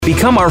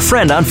Become our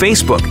friend on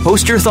Facebook.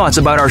 Post your thoughts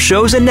about our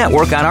shows and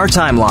network on our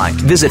timeline.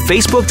 Visit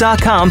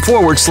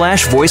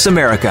Facebook.com/Voice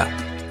America.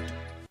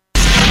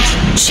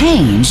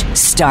 Change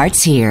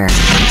starts here.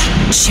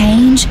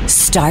 Change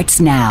starts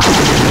now.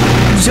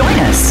 Join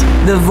us,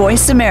 the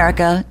Voice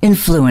America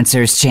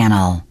Influencers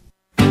Channel.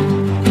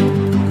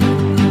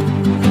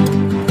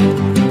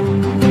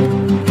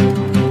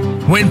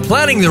 When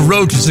planning the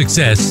road to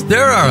success,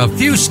 there are a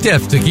few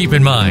steps to keep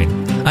in mind.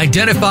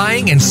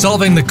 Identifying and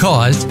solving the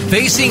cause,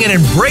 facing and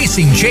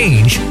embracing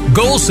change,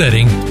 goal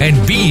setting,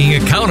 and being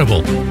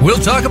accountable. We'll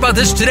talk about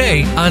this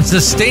today on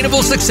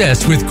Sustainable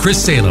Success with Chris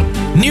Salem.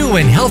 New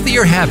and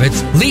healthier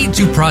habits lead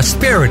to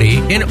prosperity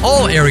in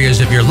all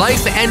areas of your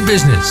life and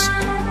business.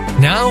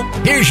 Now,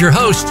 here's your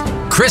host,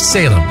 Chris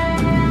Salem.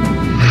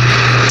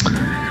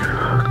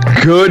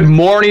 Good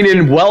morning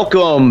and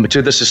welcome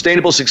to the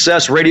Sustainable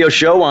Success Radio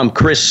Show. I'm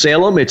Chris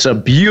Salem. It's a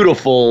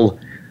beautiful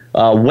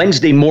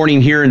Wednesday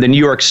morning here in the New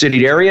York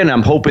City area, and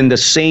I'm hoping the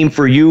same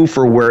for you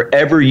for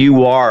wherever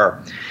you are.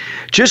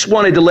 Just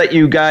wanted to let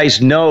you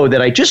guys know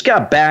that I just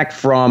got back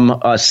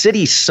from a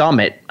city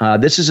summit.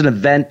 This is an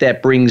event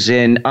that brings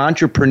in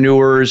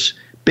entrepreneurs,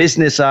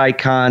 business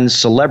icons,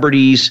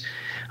 celebrities.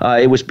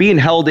 It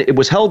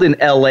was held in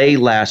LA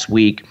last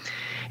week,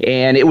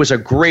 and it was a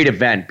great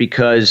event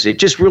because it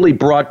just really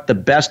brought the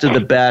best of the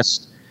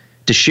best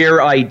to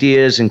share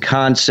ideas and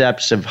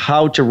concepts of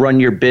how to run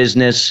your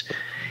business.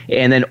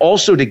 And then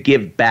also to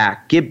give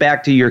back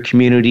to your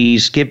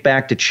communities, give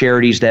back to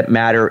charities that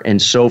matter,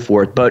 and so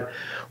forth. But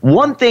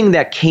one thing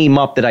that came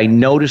up that I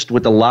noticed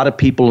with a lot of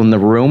people in the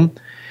room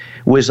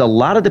was a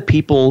lot of the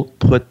people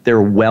put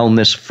their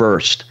wellness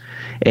first.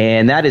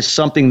 And that is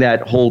something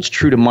that holds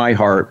true to my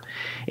heart.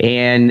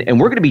 And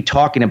we're going to be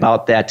talking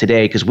about that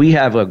today because we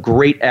have a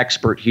great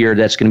expert here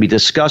that's going to be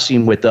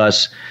discussing with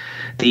us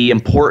the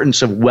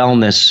importance of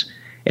wellness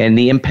and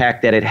the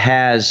impact that it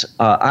has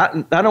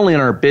not only on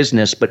our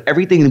business, but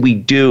everything that we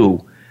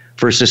do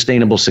for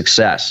sustainable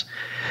success.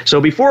 So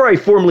before I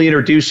formally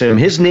introduce him,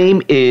 his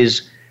name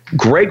is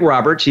Gregg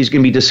Roberts. He's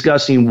going to be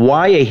discussing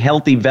why a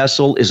healthy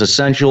vessel is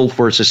essential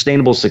for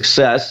sustainable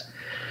success.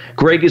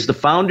 Gregg is the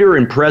founder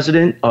and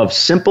president of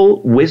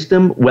Simple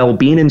Wisdom,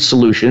 Wellbeing and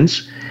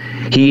Solutions.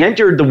 He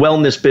entered the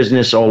wellness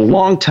business a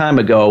long time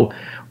ago,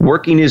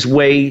 working his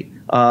way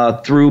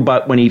through,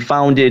 but when he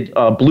founded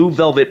Blue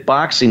Velvet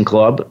Boxing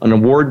Club, an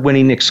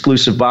award-winning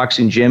exclusive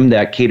boxing gym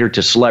that catered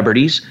to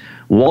celebrities,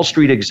 Wall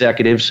Street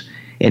executives,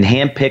 and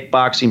hand-picked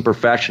boxing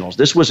professionals.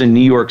 This was in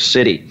New York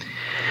City.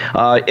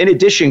 In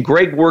addition,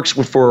 Gregg works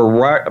for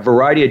a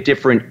variety of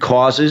different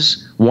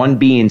causes, one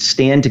being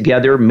Stand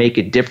Together, Make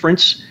a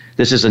Difference.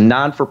 This is a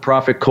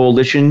non-for-profit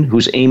coalition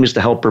whose aim is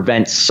to help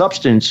prevent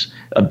substance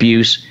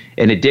abuse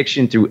and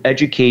addiction through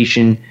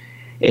education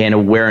and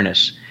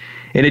awareness.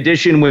 In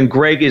addition, when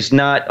Gregg is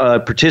not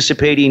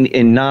participating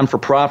in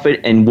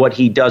non-for-profit and what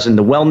he does in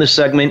the wellness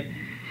segment,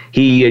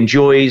 he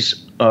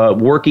enjoys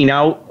working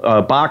out,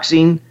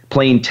 boxing,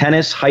 playing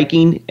tennis,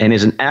 hiking, and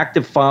is an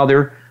active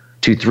father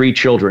to 3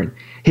 children.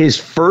 His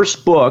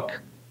first book,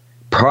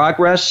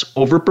 Progress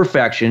Over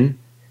Perfection,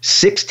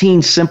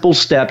 16 Simple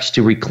Steps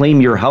to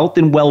Reclaim Your Health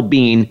and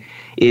Well-Being,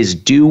 is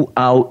due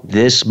out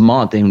this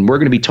month. And we're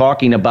going to be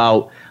talking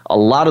about a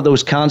lot of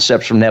those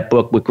concepts from that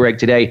book with Gregg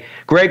today.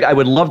 Gregg, I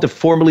would love to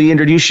formally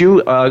introduce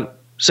you.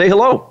 Say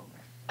hello.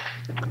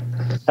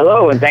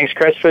 Hello, and thanks,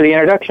 Chris, for the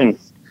introduction.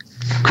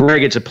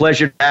 Gregg, it's a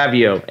pleasure to have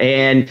you.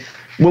 And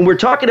when we're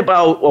talking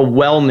about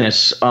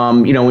wellness,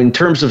 in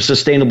terms of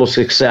sustainable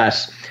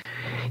success,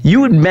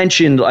 you had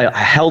mentioned a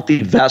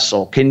healthy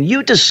vessel. Can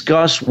you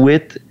discuss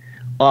with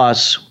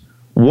us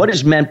what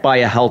is meant by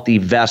a healthy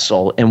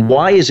vessel and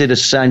why is it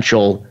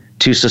essential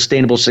to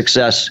sustainable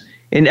success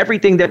in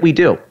everything that we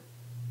do?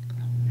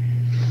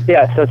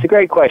 Yeah, so it's a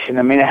great question.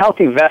 I mean, a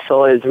healthy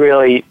vessel is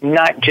really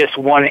not just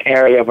one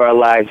area of our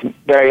lives.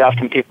 Very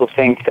often people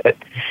think that,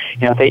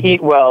 if they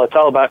eat well, it's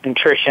all about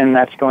nutrition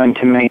that's going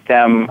to make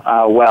them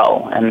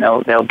well, and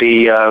they'll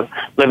be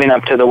living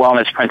up to the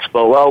wellness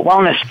principle. Well,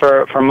 wellness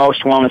for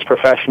most wellness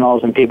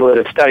professionals and people that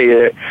have studied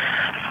it,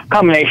 a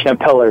combination of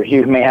pillars.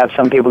 You may have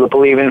some people that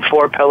believe in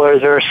 4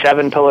 pillars or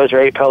 7 pillars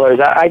or 8 pillars.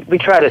 We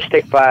try to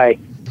stick by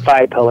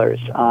 5 pillars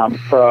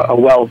for a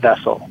well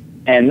vessel,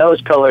 and those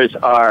pillars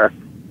are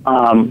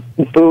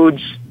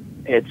foods,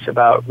 it's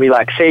about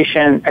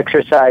relaxation,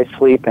 exercise,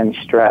 sleep, and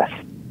stress.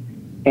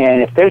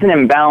 And if there's an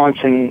imbalance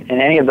in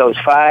any of those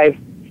 5,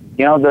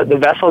 the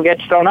vessel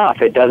gets thrown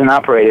off. It doesn't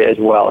operate as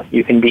well.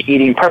 You can be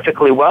eating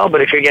perfectly well,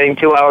 but if you're getting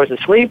 2 hours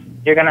of sleep,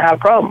 you're going to have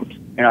problems.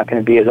 You're not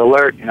going to be as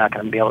alert. You're not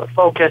going to be able to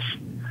focus.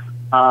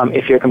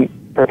 If you're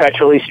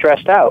perpetually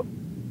stressed out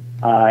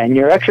and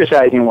you're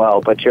exercising well,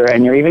 but you're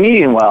even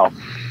eating well,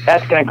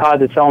 that's going to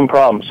cause its own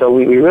problem. So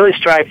we really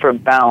strive for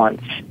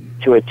balance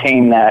to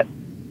attain that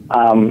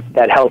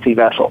healthy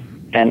vessel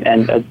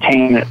and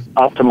attain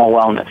optimal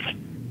wellness.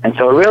 And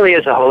so it really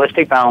is a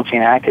holistic balancing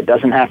act. It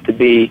doesn't have to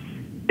be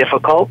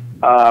difficult,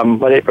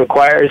 but it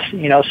requires,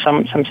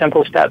 some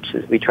simple steps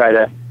as we try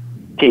to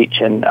teach.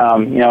 And, a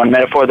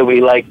metaphor that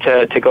we like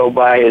to go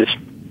by is,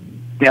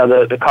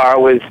 the car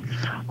with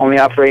only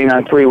operating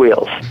on 3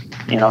 wheels.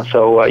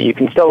 So you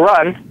can still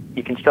run.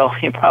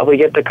 You probably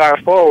get the car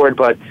forward,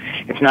 but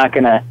it's not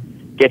going to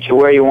get you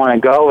where you want to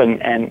go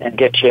and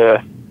get you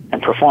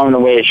and perform the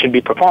way it should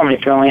be performing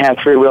if you only have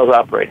 3 wheels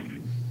operating.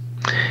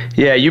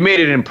 Yeah, you made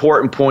an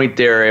important point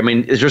there. I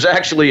mean, there's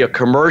actually a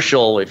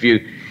commercial,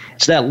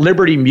 it's that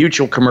Liberty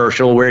Mutual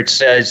commercial where it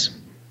says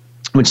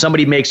when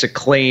somebody makes a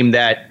claim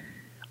that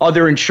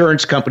other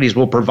insurance companies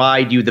will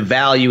provide you the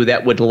value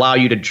that would allow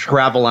you to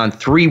travel on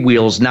 3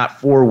 wheels,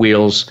 not 4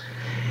 wheels.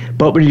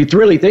 But when you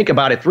really think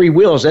about it, 3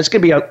 wheels, that's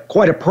going to be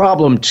quite a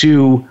problem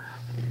to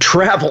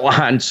travel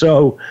on.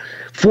 So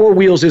 4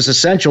 wheels is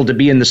essential to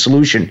be in the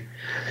solution.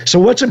 So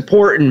what's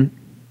important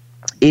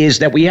is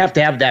that we have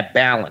to have that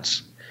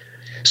balance.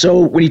 So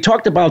when you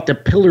talked about the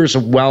pillars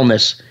of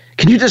wellness,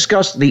 can you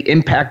discuss the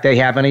impact they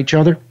have on each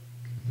other?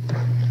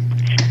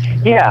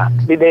 Yeah,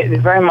 they're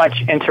very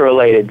much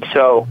interrelated.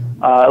 So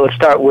let's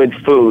start with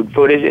food.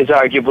 Food is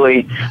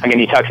arguably, again,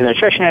 you talk to the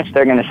nutritionists,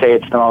 they're going to say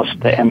it's the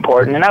most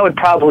important. And I would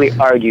probably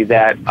argue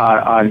that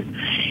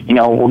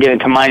we'll get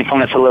into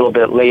mindfulness a little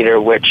bit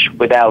later, which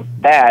without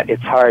that,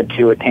 it's hard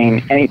to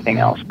attain anything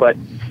else. But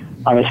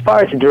as far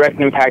as the direct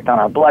impact on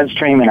our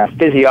bloodstream and our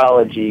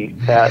physiology,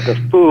 the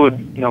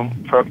food,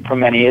 for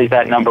many is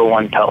that number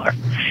one pillar.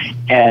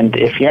 And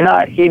if you're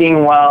not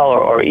eating well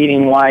or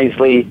eating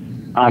wisely,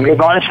 you're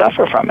going to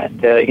suffer from it.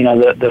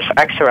 The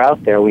facts are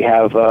out there. We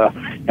have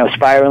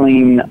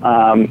spiraling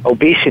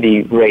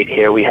obesity rate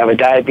here. We have a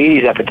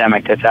diabetes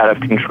epidemic that's out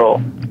of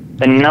control.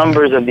 The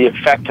numbers of the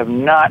effect of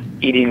not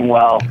eating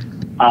well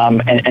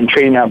and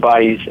treating our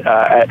bodies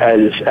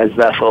as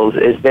vessels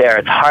is there.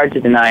 It's hard to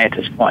deny at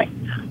this point.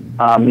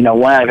 1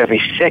 out of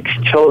every 6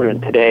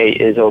 children today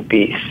is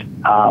obese.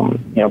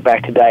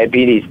 Back to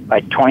diabetes,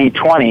 by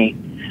 2020,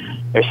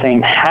 they're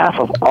saying half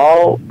of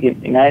all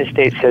United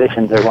States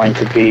citizens are going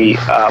to be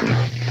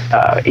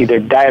either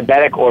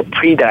diabetic or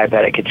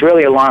pre-diabetic. It's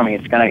really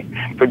alarming.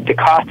 The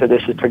cost of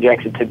this is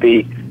projected to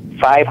be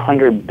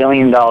 $500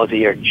 billion a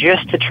year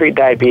just to treat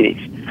diabetes,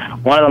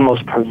 one of the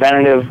most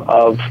preventative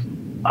of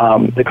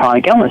the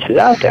chronic illnesses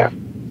out there.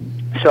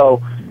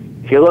 So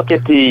if you look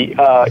at the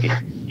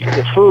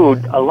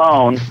food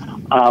alone,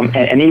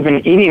 and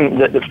even eating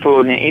the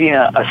food and eating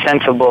a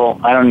sensible,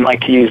 I don't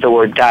like to use the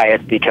word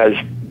diet because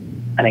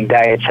I think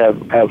diets have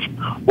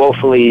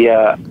woefully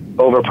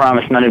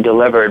overpromised and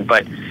underdelivered.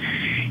 But,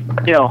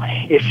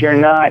 if you're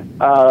not,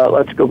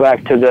 let's go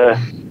back to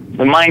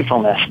the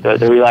mindfulness, the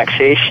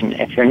relaxation.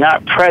 If you're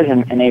not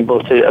present and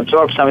able to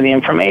absorb some of the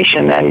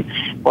information,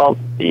 then, well,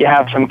 you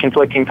have some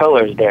conflicting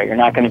pillars there. You're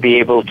not going to be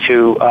able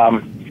to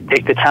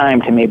take the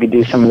time to maybe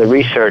do some of the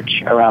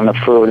research around the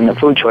food and the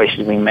food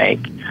choices we make.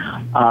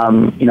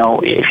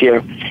 If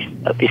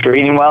you're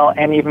eating well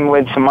and even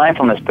with some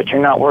mindfulness, but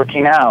you're not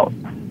working out,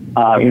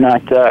 you're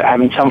not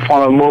having some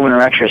form of movement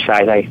or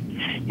exercise.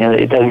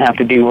 It doesn't have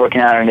to be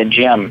working out in a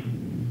gym,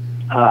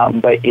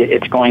 but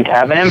it's going to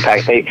have an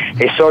impact.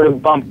 They sort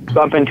of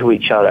bump into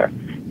each other,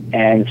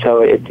 and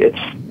so it's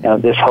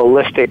this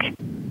holistic,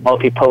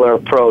 multipolar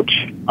approach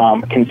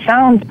can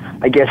sound,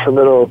 I guess, a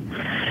little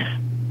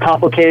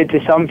complicated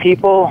to some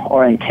people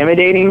or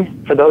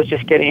intimidating for those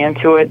just getting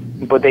into it,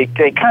 but they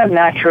kind of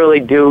naturally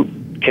do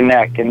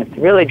connect, and it's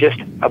really just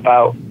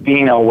about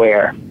being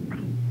aware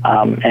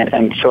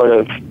and sort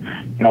of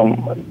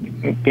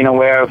being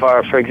aware of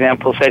our, for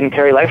example,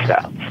 sedentary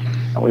lifestyles.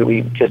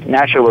 We just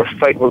naturally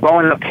we're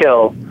going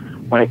uphill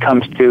when it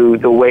comes to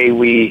the way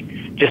we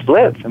just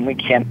live, and we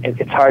can't.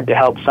 It's hard to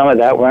help some of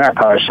that. We're in our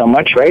cars so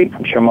much, right?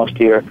 I'm sure most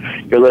of your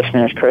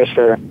listeners, Chris,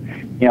 are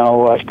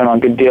spend a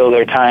good deal of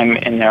their time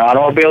in their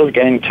automobiles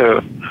getting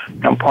to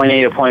point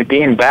A to point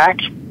B and back.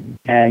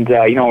 And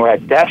we're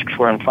at desks,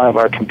 we're in front of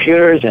our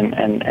computers, and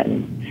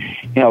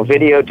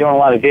video, doing a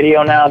lot of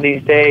video now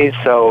these days.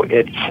 So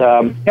it's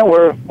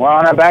we're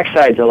on our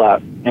backsides a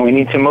lot, and we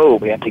need to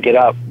move. We have to get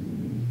up.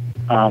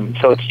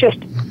 So it's just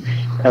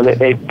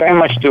they very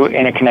much do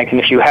interconnect. And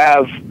if you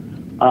have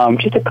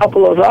just a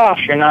couple of those off,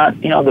 you're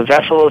not the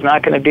vessel is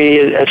not going to be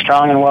as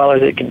strong and well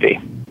as it could be.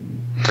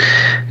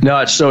 No,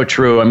 it's so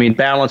true. I mean,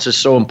 balance is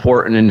so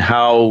important in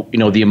how,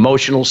 the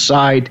emotional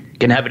side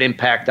can have an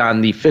impact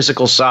on the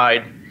physical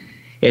side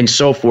and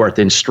so forth.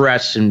 And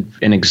stress and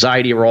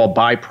anxiety are all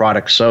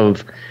byproducts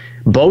of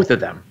both of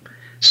them.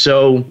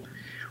 So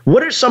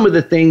what are some of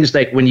the things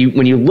that when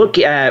you look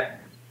at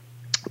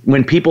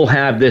when people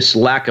have this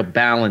lack of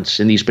balance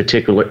in these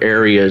particular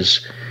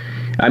areas,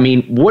 I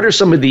mean, what are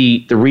some of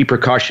the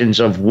repercussions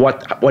of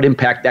what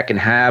impact that can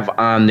have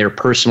on their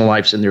personal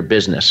lives and their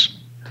business?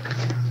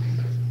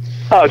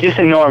 Oh, just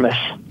enormous.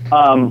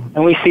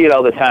 And we see it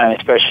all the time,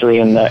 especially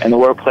in the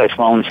workplace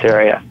wellness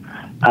area.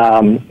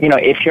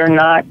 If you're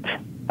not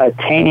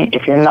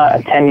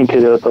attending to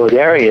those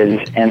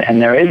areas,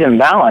 and there is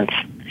imbalance,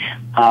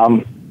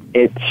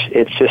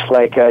 it's just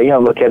like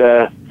look at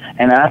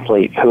an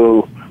athlete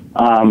who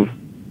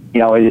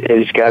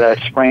has got a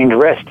sprained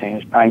wrist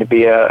and he's trying to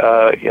be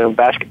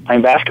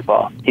playing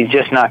basketball. He's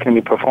just not going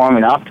to be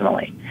performing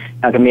optimally.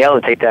 Not going to be able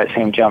to take that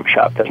same jump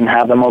shot. Doesn't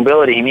have the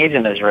mobility he needs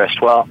in his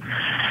wrist. Well,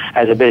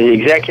 as a busy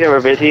executive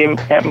or busy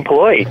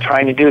employee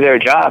trying to do their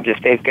jobs,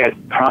 if they've got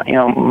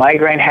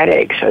migraine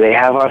headaches, or they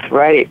have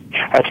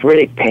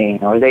arthritic pain,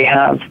 or they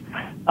have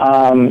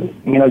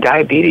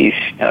diabetes,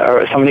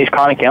 or some of these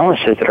chronic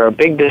illnesses that are a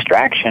big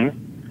distraction,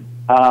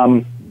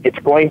 it's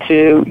going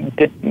to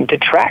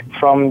detract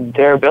from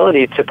their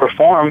ability to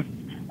perform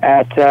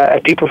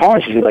at peak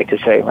performance, as we like to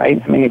say,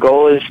 right? I mean, the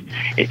goal is,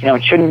 it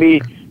shouldn't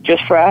be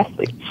just for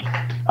athletes.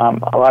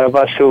 A lot of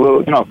us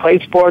who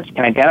played sports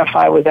can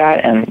identify with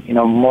that, and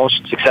all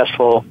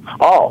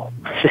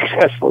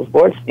successful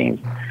sports teams,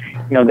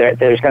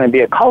 there's going to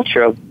be a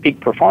culture of peak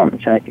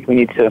performance, and I think we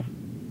need to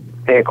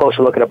take a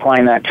closer look at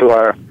applying that to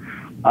our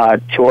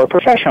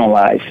professional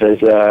lives, as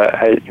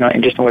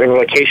just in whatever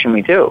vocation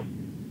we do.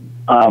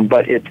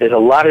 But there's a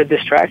lot of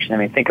distraction. I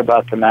mean, think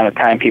about the amount of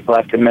time people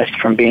have to miss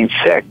from being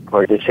sick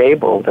or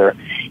disabled, or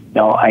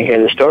I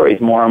hear the stories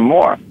more and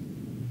more.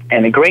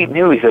 And the great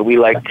news that we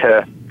like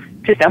to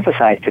just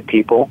emphasize to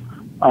people,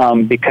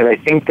 because I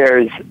think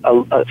there's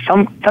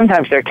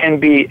sometimes there can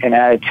be an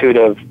attitude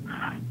of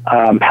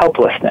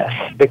helplessness,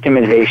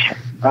 victimization.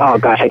 Oh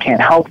gosh, I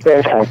can't help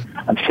this.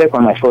 I'm sick.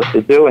 What am I supposed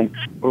to do? And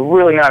we're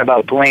really not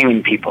about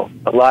blaming people.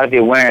 A lot of the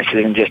awareness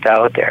isn't just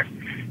out there.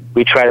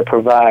 We try to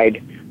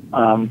provide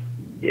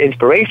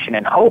inspiration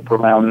and hope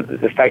around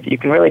the fact that you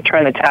can really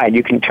turn the tide.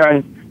 You can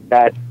turn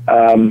that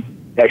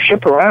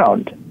ship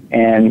around,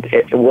 and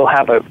it will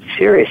have a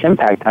serious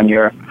impact on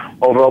your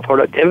overall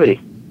productivity,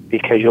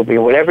 because you'll be,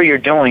 whatever you're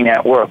doing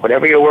at work,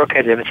 whatever your work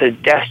is, if it's a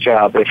desk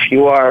job, if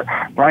you are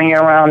running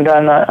around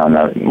on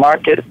the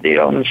market,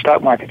 on the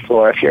stock market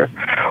floor,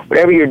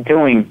 whatever you're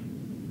doing,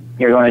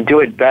 you're going to do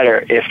it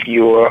better if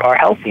you are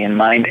healthy in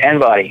mind and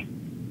body.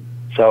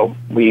 So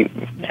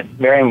it's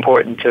very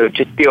important to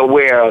just be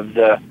aware of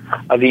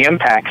the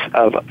impacts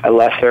of a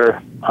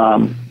lesser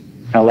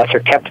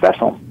kept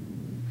vessel.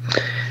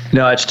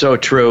 No, it's so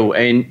true.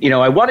 And,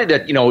 I wanted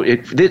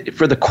to,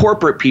 for the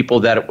corporate people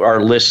that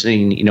are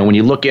listening, when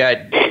you look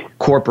at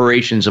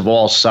corporations of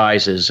all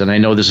sizes, and I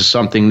know this is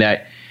something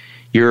that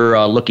you're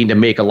looking to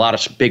make a lot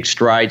of big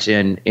strides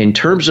in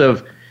terms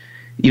of,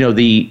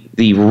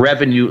 the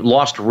revenue,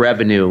 lost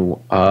revenue,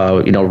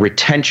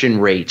 retention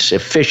rates,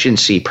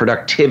 efficiency,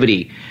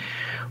 productivity.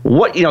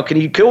 What, can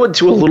you go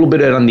into a little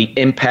bit on the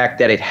impact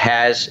that it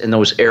has in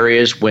those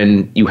areas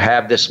when you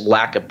have this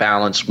lack of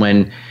balance,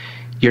 when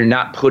you're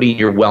not putting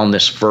your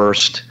wellness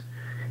first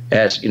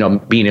as,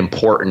 being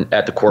important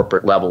at the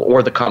corporate level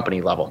or the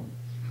company level?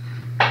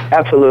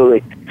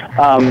 Absolutely.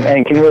 And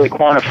you can really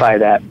quantify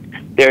that.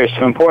 There's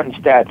some important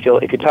stats.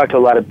 If you talk to a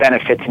lot of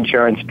benefits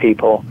insurance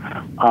people,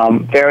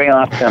 very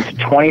often up to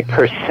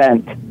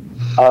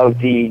 20% of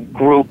the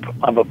group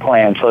of a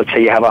plan. So let's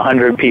say you have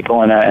 100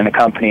 people in a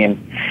company, and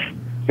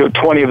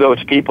 20 of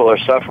those people are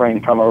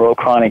suffering from a real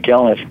chronic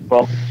illness.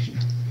 Well,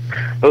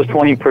 those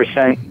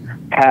 20%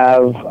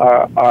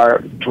 are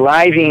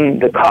driving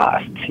the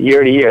costs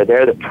year to year.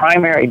 They're the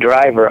primary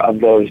driver of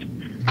those,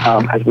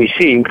 as we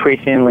see,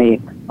 increasingly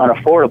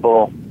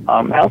unaffordable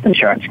health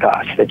insurance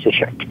costs that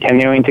just are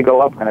continuing to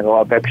go up, going to go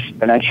up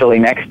exponentially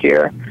next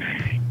year.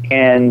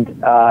 And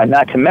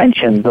not to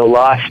mention the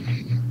lost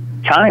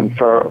time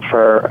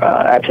for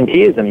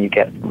absenteeism you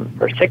get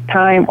for sick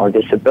time or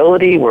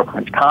disability,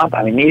 workman's comp.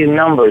 I mean, these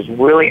numbers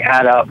really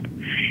add up.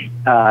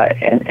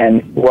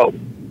 And what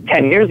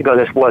 10 years ago,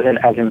 this wasn't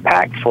as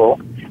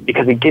impactful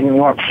because we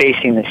weren't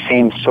facing the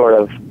same sort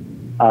of,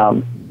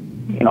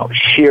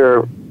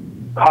 sheer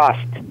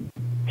cost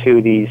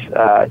to these,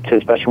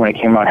 especially when it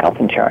came around health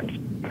insurance.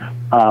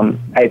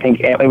 I think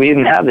we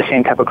didn't have the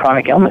same type of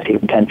chronic illness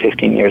even 10,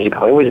 15 years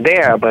ago. It was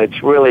there, but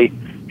it's really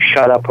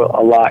shut up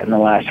a lot in the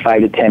last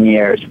 5 to 10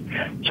 years.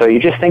 So you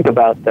just think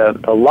about the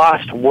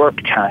lost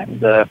work time,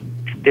 the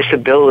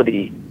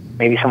disability.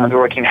 Maybe someone's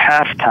working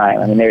half time.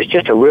 I mean, there's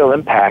just a real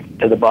impact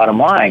to the bottom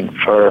line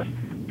for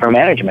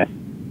management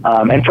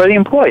and for the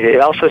employees. It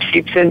also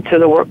seeps into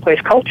the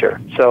workplace culture.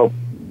 So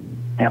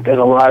there's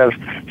a lot of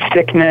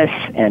sickness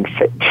and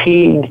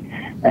fatigue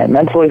and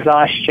mental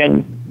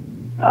exhaustion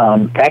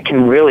that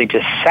can really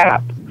just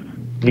sap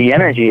the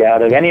energy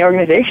out of any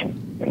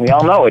organization. And we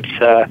all know it's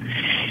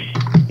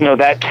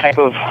that type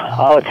of,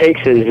 all it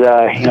takes is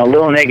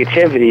little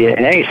negativity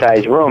in any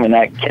size room, and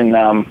that can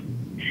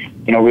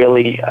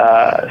really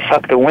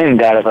suck the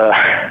wind out of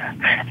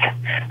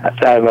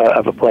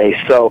a place.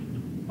 So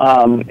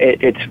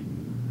it's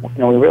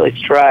we really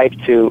strive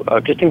to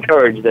just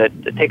encourage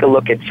that to take a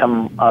look at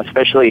some,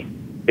 especially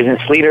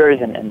business leaders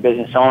and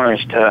business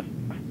owners, to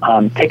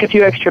take a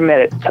few extra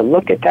minutes to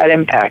look at that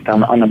impact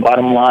on the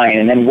bottom line,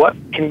 and then what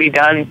can be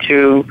done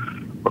to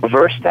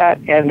reverse that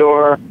and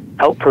or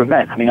help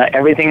prevent. I mean,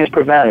 everything is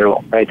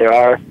preventable, right? There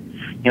are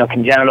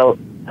congenital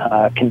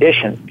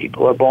conditions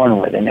people are born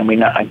with, and we're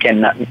not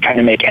trying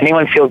to make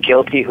anyone feel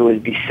guilty who is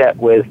beset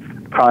with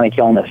chronic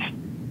illness.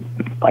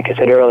 Like I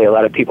said earlier, a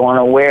lot of people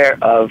aren't aware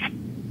of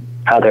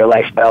how their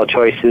lifestyle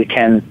choices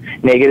can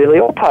negatively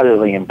or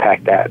positively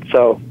impact that.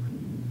 So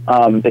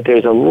that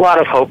there's a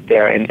lot of hope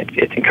there, and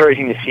it's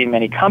encouraging to see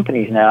many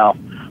companies now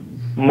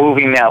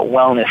moving that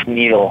wellness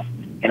needle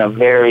in a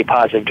very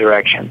positive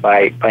direction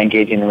by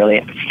engaging in really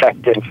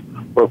effective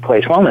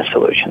workplace wellness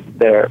solutions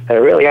that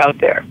are really out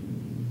there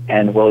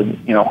and will,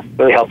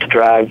 really help to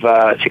drive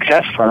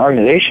success for an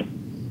organization.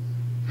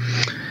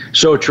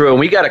 So true. And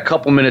we got a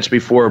couple minutes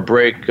before a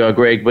break,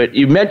 Greg, but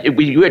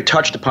you had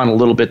touched upon a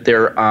little bit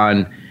there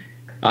on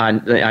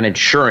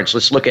insurance.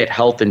 Let's look at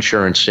health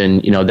insurance.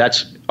 And,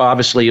 that's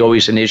obviously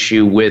always an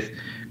issue with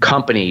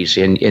companies,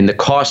 and the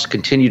costs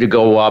continue to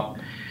go up.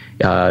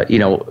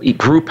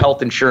 Group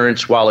health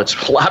insurance, while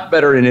it's a lot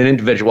better than an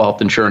individual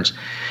health insurance,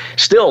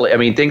 still,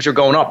 things are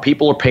going up.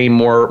 People are paying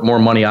more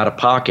money out of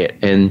pocket.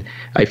 And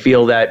I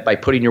feel that by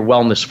putting your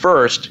wellness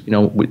first,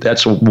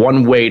 that's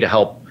one way to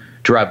help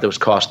drive those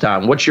costs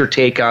down. What's your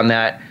take on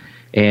that?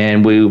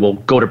 And we will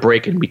go to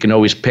break, and we can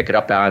always pick it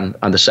up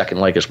on the second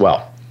leg as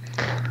well.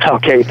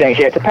 Okay, thanks.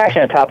 Yeah, it's a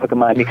passionate topic of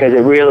mine because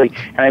it really,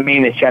 and I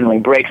mean this generally,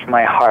 breaks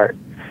my heart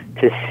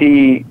to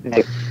see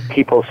the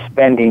people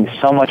spending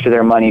so much of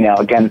their money now.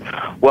 Again,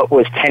 what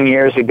was 10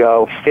 years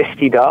ago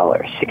 $50,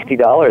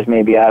 $60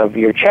 maybe out of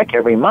your check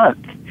every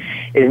month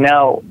is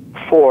now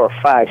 $400,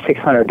 $500,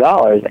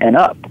 $600 and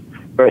up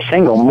for a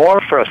single, more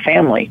for a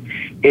family.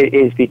 It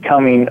is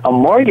becoming a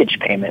mortgage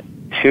payment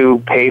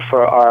to pay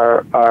for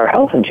our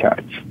health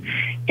insurance.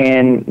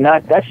 And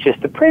that's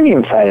just the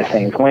premium side of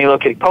things. When you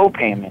look at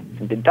co-payments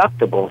and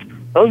deductibles,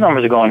 those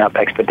numbers are going up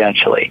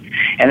exponentially.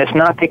 And it's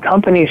not the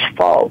company's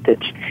fault.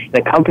 It's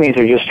the companies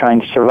are just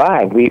trying to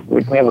survive. We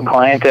have a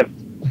client that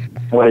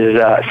was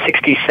a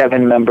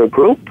 67-member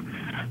group,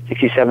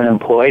 67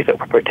 employees that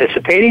were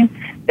participating.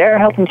 Their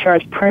health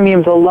insurance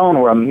premiums alone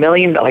were $1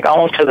 million, like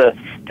almost to the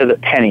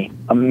penny,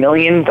 $1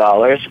 million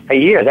a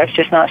year. That's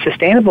just not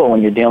sustainable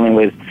when you're dealing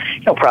with,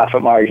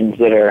 profit margins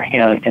that are,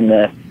 in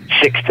the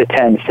 6 to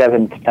 10,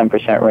 7 to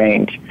 10%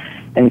 range.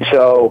 And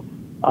so,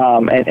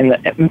 and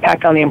the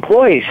impact on the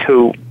employees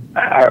who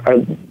are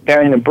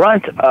bearing the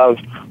brunt of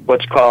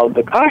what's called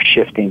the cost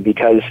shifting,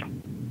 because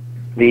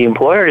the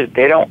employers,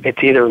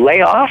 it's either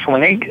lay off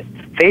when they get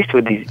faced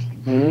with these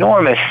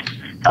enormous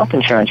health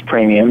insurance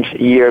premiums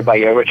year by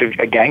year, which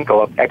again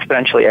go up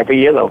exponentially every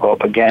year. They'll go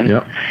up again,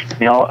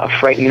 a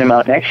frightening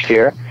amount next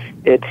year.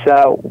 It's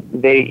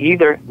they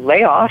either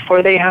lay off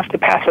or they have to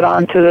pass it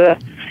on to the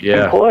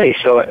employee.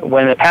 So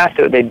when the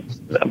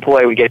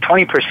employee would get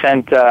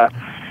 20%,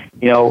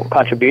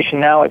 contribution,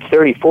 now it's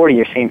 30, 40.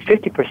 You're seeing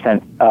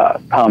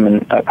 50%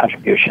 common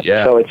contribution.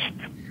 Yeah. So it's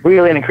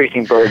really an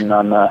increasing burden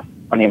on the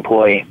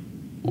employee.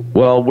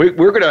 Well,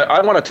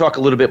 I want to talk a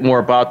little bit more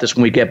about this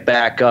when we get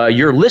back.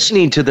 You're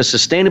listening to the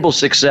Sustainable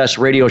Success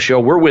Radio Show.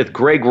 We're with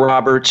Gregg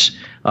Roberts,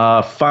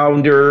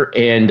 founder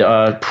and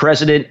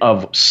president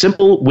of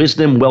Simple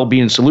Wisdom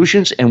Wellbeing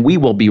Solutions, and we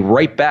will be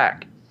right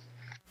back.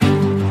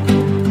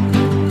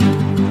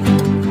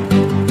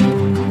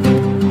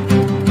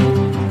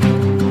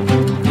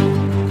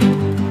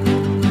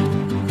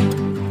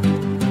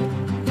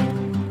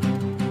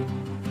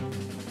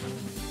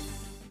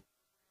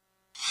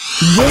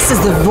 This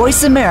is the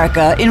Voice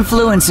America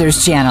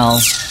Influencers Channel.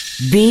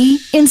 Be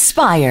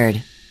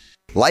inspired.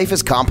 Life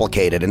is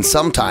complicated, and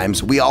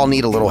sometimes we all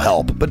need a little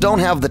help, but don't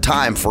have the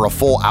time for a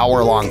full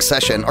hour-long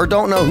session or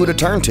don't know who to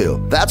turn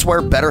to. That's where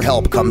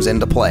BetterHelp comes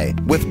into play.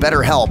 With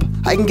BetterHelp,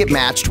 I can get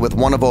matched with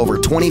one of over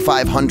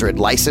 2,500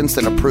 licensed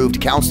and approved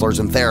counselors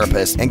and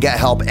therapists and get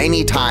help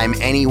anytime,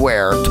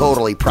 anywhere,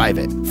 totally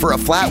private. For a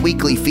flat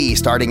weekly fee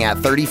starting at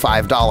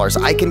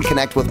 $35, I can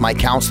connect with my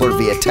counselor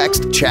via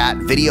text, chat,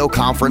 video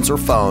conference, or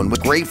phone, which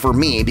is great for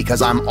me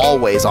because I'm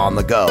always on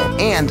the go.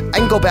 And I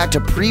can go back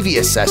to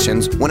previous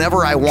sessions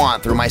whenever I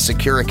want through my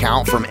secure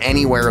account from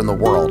anywhere in the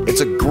world. It's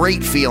a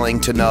great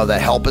feeling to know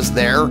that help is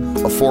there,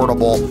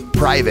 affordable,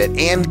 private,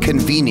 and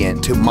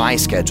convenient to my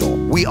schedule.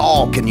 We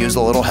all can use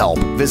a little help.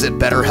 Visit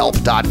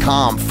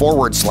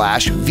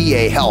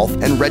betterhelp.com/VA Health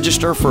and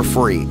register for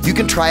free. You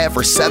can try it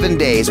for 7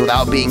 days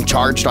without being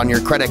charged on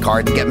your credit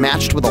card and get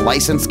matched with a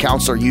licensed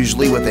counselor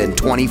usually within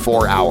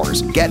 24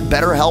 hours. Get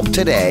BetterHelp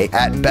today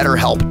at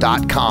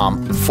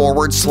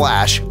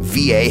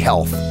betterhelp.com/VA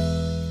Health.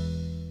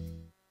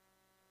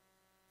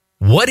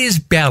 What is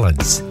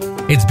balance?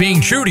 It's being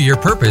true to your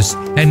purpose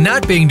and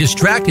not being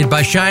distracted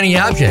by shiny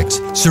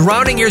objects,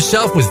 surrounding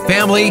yourself with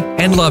family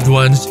and loved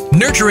ones,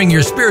 nurturing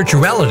your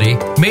spirituality,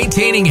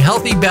 maintaining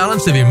healthy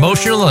balance of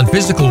emotional and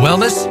physical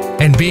wellness,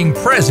 and being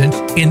present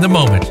in the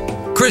moment.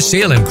 Chris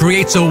Salem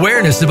creates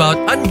awareness about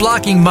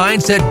unblocking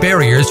mindset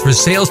barriers for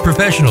sales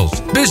professionals,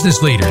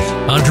 business leaders,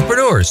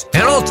 entrepreneurs,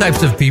 and all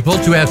types of people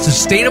to have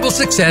sustainable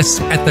success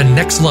at the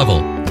next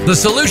level. The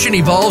solution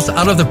evolves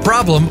out of the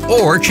problem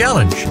or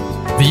challenge.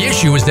 The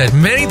issue is that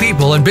many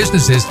people and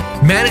businesses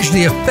manage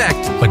the effect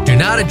but do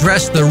not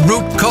address the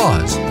root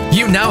cause.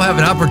 You now have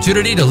an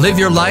opportunity to live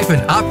your life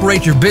and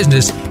operate your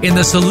business in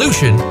the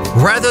solution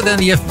rather than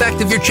the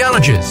effect of your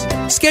challenges.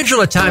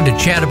 Schedule a time to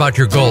chat about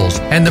your goals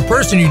and the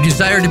person you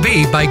desire to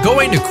be by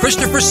going to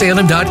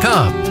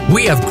ChristopherSalem.com.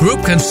 We have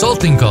group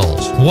consulting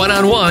calls,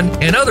 one-on-one,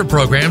 and other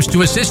programs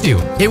to assist you.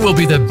 It will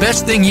be the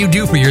best thing you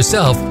do for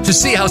yourself to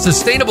see how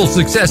sustainable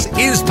success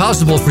is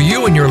possible for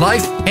you in your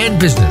life and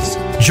business.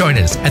 Join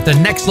us at the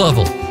next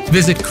level.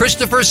 visit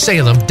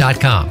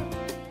ChristopherSalem.com.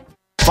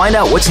 Find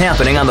out what's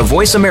happening on the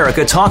Voice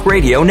America Talk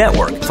Radio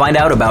Network. Find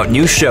out about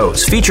new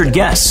shows, featured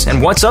guests,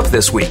 and what's up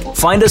this week.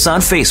 Find us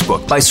on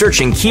Facebook by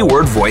searching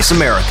keyword Voice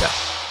America.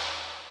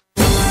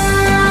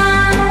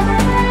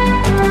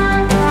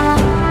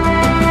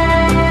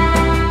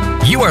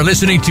 You are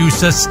listening to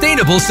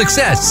Sustainable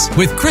Success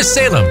with Chris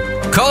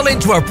Salem. Call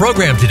into our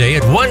program today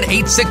at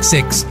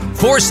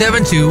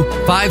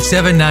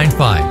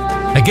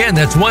 1-866-472-5795. Again,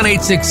 that's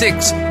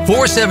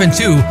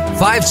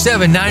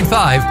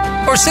 1-866-472-5795.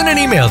 Or send an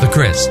email to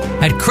Chris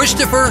at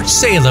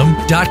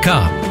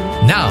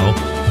ChristopherSalem.com. Now,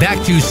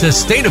 back to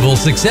Sustainable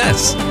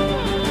Success.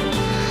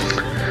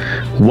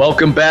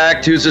 Welcome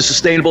back to the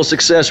Sustainable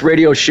Success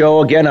Radio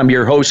Show. Again, I'm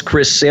your host,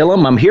 Chris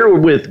Salem. I'm here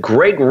with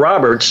Gregg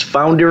Roberts,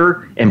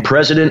 founder and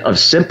president of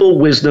Simple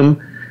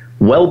Wisdom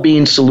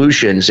Wellbeing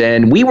Solutions.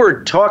 And we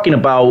were talking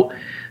about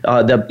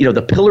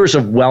the pillars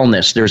of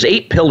wellness. There's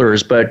 8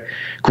 pillars, but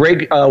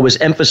Gregg was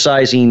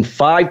emphasizing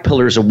 5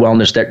 pillars of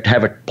wellness that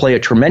play a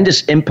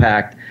tremendous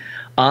impact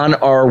on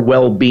our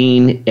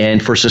well-being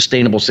and for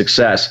sustainable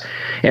success.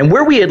 And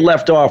where we had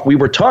left off, we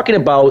were talking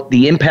about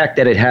the impact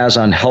that it has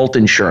on health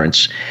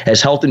insurance,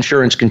 as health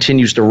insurance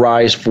continues to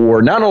rise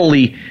for not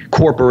only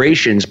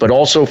corporations, but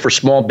also for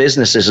small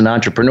businesses and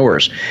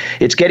entrepreneurs.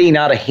 It's getting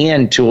out of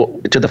hand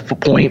to the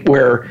point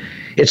where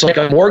it's like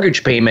a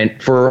mortgage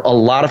payment for a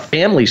lot of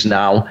families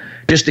now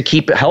just to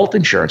keep health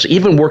insurance,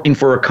 even working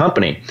for a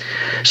company.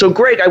 So,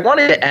 Gregg, I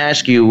wanted to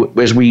ask you,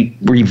 as we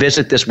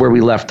revisit this where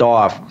we left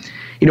off,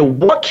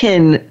 what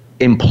can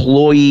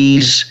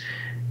employees,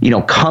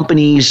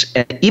 companies,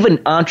 and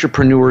even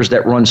entrepreneurs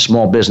that run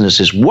small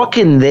businesses, what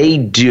can they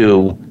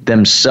do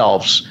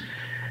themselves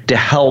to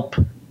help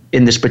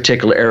in this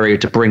particular area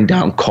to bring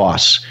down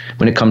costs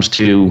when it comes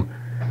to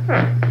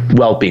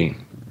well-being?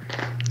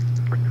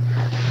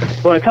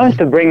 When it comes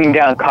to bringing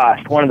down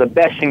costs, one of the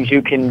best things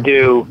you can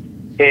do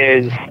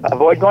is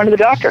avoid going to the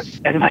doctor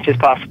as much as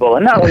possible.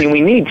 And not only we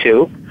need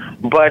to,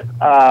 but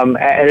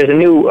there's a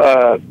new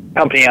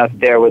company out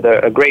there with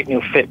a great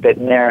new Fitbit,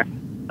 and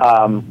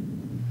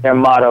their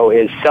motto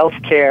is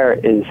self-care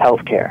is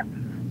healthcare.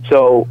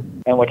 So,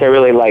 and which I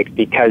really like,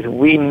 because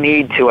we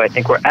need to, I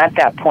think we're at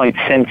that point,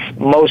 since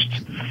most,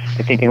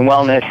 I think, in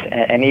wellness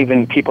and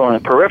even people in the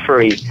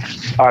periphery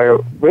are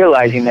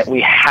realizing that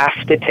we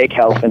have to take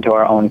health into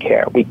our own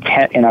care. We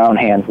can't, in our own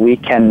hands. We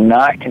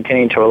cannot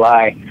continue to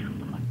rely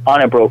on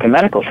a broken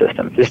medical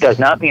system. This does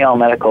not mean all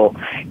medical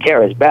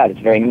care is bad. It's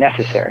very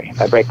necessary.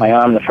 If I break my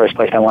arm, the first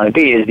place I want to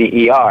be is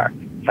the ER.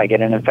 If I get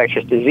an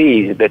infectious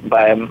disease, bitten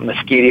by a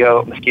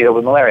mosquito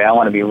with malaria, I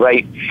want to be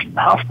right in the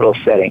hospital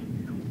setting.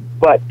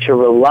 But to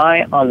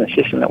rely on the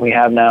system that we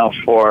have now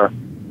for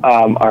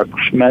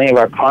many of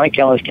our chronic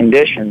illness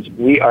conditions,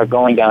 we are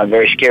going down a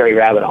very scary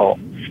rabbit hole.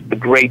 The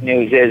great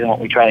news is, and what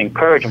we try to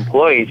encourage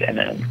employees and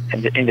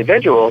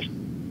individuals,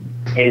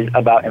 is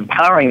about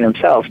empowering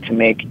themselves to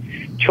make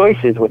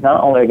choices which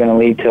not only are going to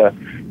lead to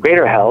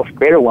greater health,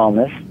 greater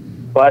wellness,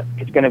 but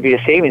it's going to be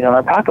a savings on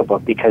their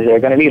pocketbook, because they're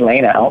going to be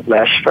laying out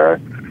less for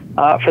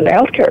their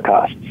healthcare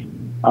costs.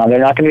 They're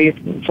not going to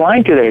be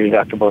flying through their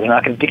deductibles. They're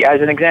not going to,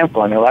 as an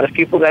example, a lot of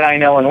people that I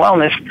know in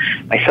wellness,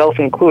 myself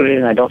included,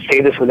 and I don't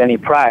say this with any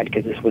pride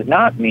because this was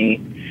not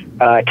me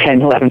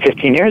 10, 11,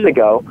 15 years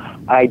ago,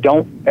 I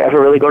don't ever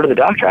really go to the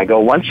doctor. I go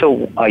once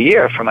a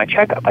year for my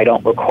checkup. I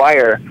don't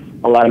require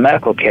a lot of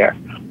medical care.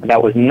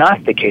 That was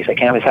not the case. I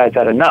can't emphasize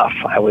that enough.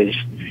 I was,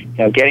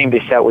 getting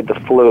beset with the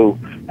flu,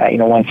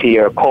 once a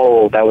year,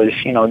 cold. That was,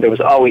 there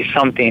was always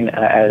something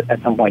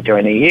at some point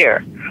during the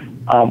year.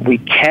 We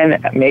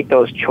can make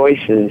those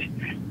choices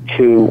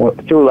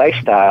through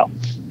lifestyle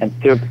and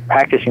through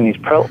practicing these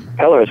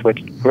pillars,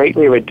 which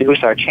greatly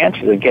reduce our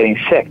chances of getting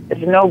sick.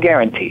 There's no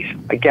guarantees.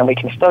 Again, we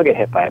can still get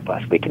hit by a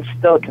bus. We can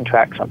still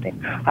contract something.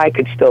 I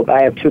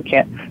have 2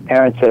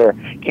 parents that are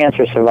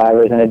cancer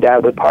survivors and a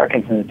dad with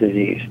Parkinson's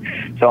disease.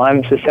 So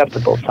I'm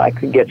susceptible, so I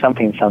could get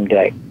something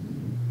someday.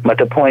 But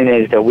the point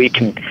is that we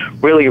can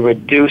really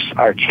reduce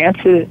our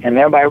chances and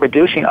thereby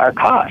reducing our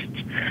costs.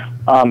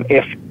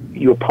 If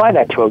you apply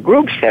that to a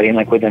group setting,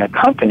 like within a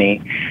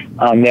company,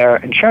 their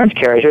insurance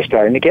carriers are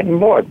starting to get on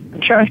board.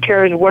 Insurance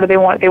carriers, what do they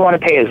want? They want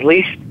to pay as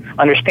least,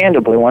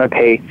 understandably, want to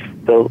pay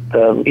the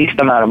least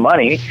amount of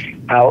money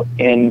out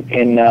in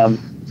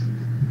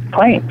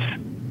claims.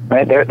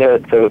 Right?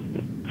 The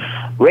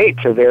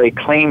rates are very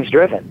claims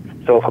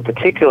driven. So if a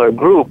particular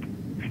group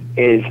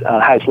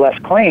has less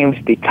claims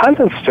because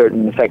of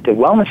certain effective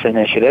wellness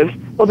initiatives,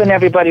 well, then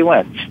everybody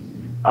wins.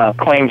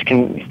 Claims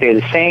can stay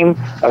the same.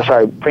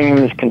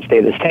 Premiums can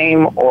stay the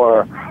same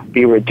or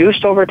be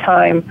reduced over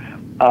time.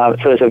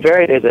 So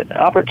there's an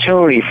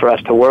opportunity for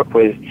us to work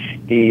with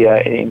the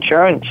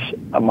insurance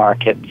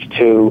markets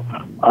to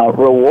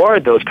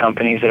reward those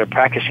companies that are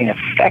practicing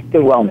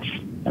effective wellness.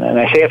 And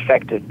I say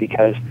effective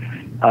because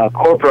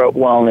corporate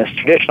wellness,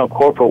 traditional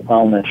corporate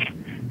wellness,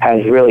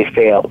 has really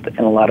failed in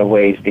a lot of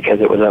ways because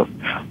it was a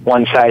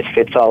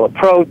one-size-fits-all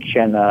approach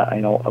and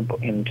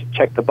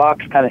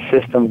check-the-box kind of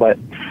system. But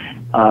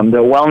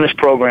the wellness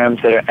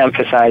programs that are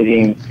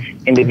emphasizing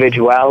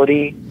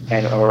individuality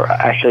and are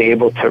actually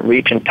able to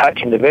reach and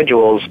touch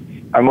individuals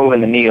are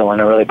moving the needle in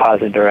a really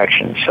positive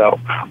direction. So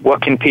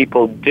what can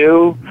people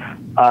do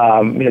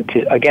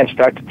to, again,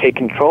 start to take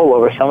control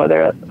over some of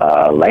their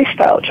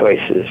lifestyle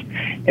choices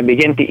and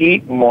begin to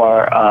eat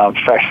more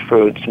fresh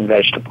fruits and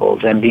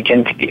vegetables, and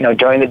begin to,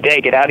 during the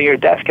day, get out of your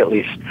desk at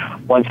least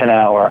once an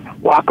hour,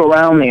 walk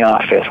around the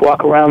office,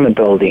 walk around the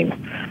building,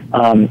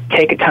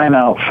 take a time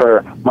out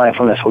for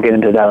mindfulness. We'll get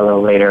into that a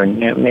little later, and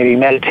maybe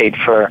meditate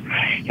for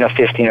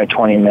 15 or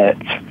 20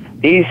 minutes.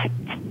 These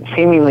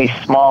seemingly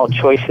small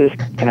choices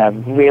can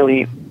have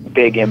really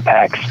big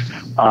impacts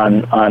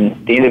on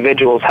the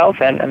individual's health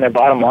and their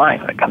bottom line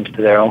when it comes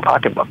to their own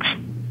pocketbooks.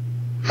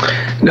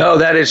 No,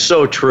 that is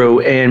so true.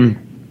 And,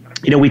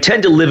 we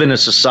tend to live in a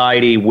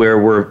society where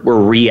we're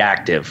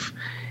reactive,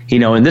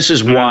 and this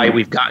is why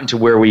we've gotten to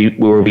where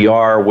we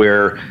are,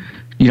 where,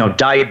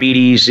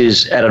 diabetes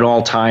is at an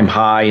all-time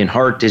high, and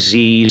heart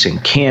disease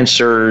and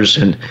cancers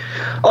and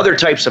other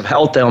types of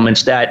health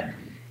ailments that,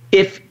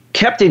 if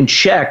kept in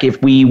check,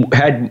 if we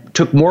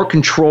took more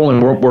control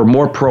and were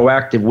more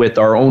proactive with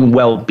our own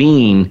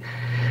well-being,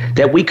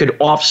 that we could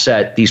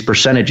offset these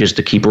percentages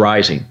to keep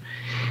rising.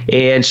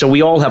 And so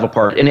we all have a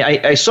part. And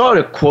I saw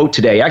a quote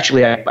today.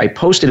 Actually, I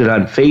posted it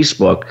on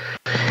Facebook,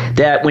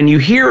 that when you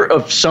hear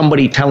of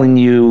somebody telling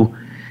you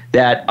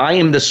that I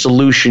am the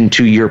solution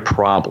to your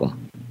problem,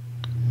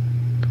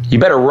 you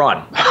better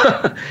run.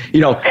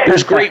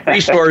 There's great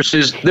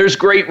resources.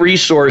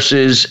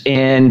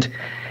 And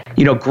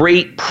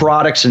great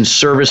products and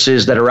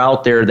services that are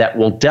out there that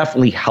will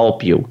definitely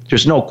help you.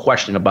 There's no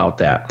question about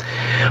that.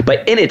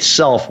 But in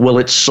itself, will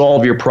it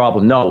solve your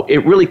problem? No,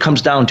 it really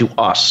comes down to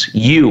us,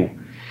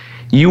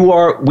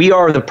 we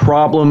are the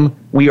problem,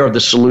 we are the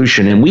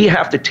solution, and we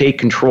have to take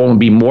control and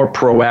be more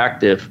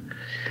proactive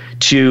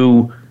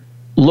to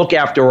look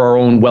after our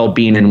own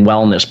well-being and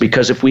wellness.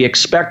 Because if we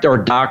expect our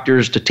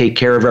doctors to take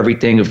care of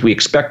everything, if we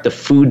expect the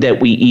food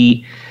that we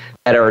eat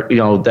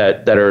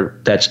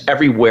that's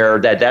everywhere,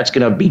 that's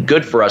going to be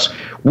good for us,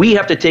 we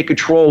have to take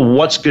control of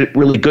what's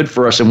really good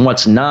for us and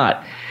what's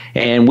not.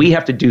 And we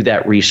have to do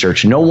that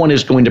research. No one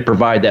is going to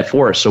provide that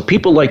for us. So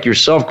people like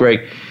yourself,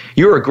 Greg,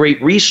 you're a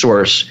great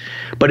resource,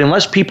 but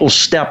unless people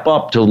step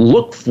up to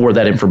look for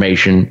that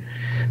information,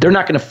 they're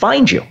not going to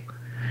find you.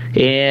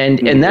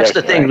 And that's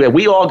the thing, that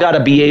we all got to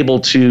be able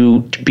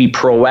to be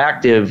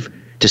proactive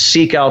to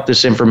seek out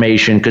this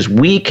information, because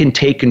we can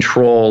take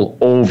control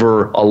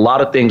over a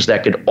lot of things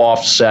that could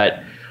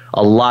offset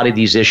a lot of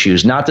these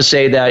issues. Not to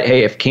say that,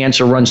 hey, if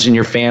cancer runs in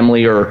your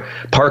family or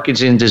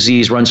Parkinson's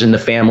disease runs in the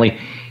family,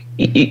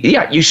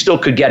 you still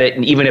could get it,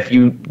 and even if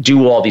you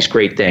do all these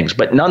great things.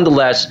 But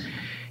nonetheless,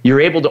 you're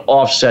able to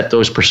offset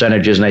those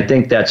percentages, and I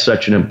think that's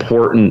such an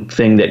important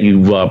thing that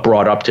you've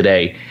brought up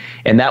today.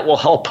 And that will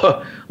help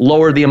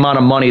lower the amount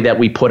of money that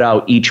we put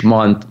out each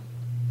month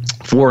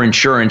for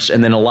insurance,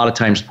 and then a lot of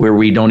times where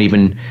we don't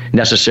even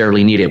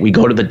necessarily need it. We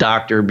go to the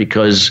doctor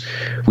because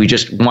we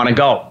just want to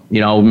go.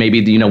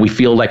 Maybe we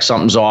feel like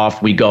something's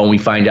off. We go and we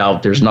find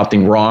out there's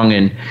nothing wrong,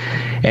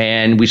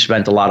 and we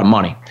spent a lot of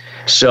money.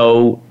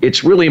 So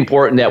it's really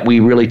important that we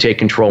really take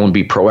control and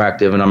be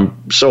proactive, and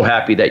I'm so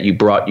happy that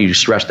you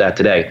stressed that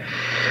today.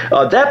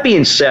 That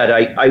being said,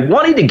 I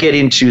wanted to get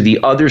into the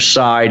other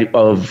side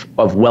of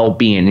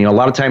well-being. A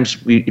lot of times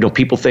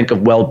people think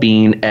of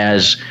well-being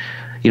as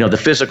the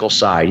physical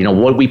side,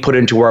 what we put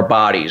into our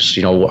bodies,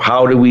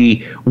 how do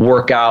we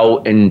work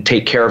out and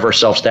take care of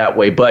ourselves that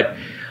way. But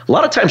a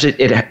lot of times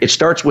it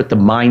starts with the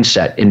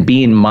mindset and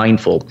being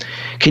mindful.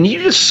 Can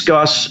you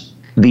discuss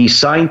the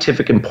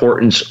scientific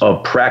importance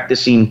of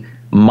practicing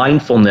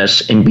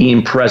mindfulness and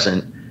being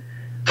present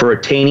for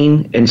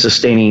attaining and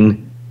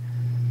sustaining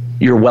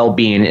your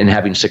well-being and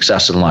having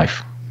success in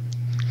life?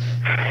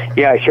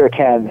 Yeah, I sure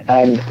can.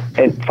 And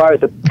as far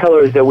as the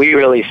pillars that we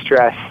really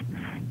stress,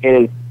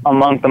 it is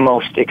among the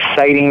most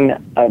exciting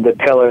of the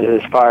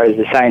pillars as far as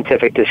the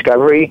scientific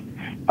discovery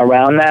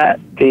around that,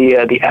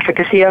 the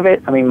efficacy of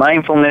it. I mean,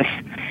 mindfulness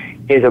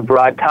is a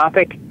broad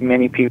topic.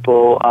 Many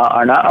people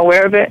are not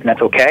aware of it, and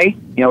that's okay.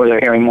 They're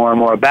hearing more and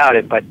more about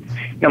it. But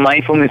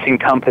mindfulness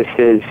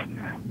encompasses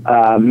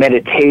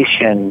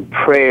meditation,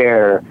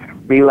 prayer,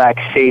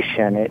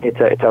 relaxation.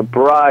 It's a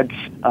broad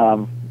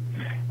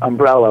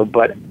umbrella,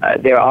 but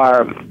there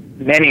are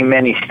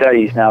many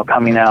studies now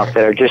coming out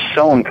that are just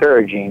so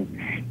encouraging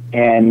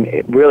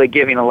and really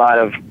giving a lot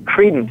of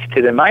credence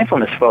to the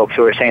mindfulness folks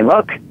who are saying,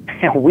 look,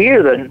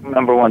 we're the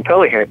number one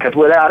pillar here, because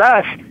without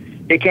us,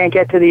 you can't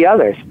get to the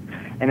others.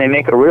 And they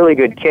make a really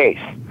good case.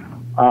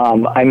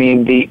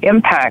 The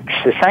impacts,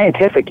 the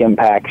scientific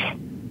impacts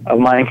of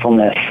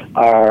mindfulness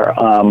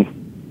are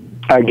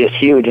just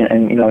huge,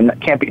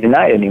 and can't be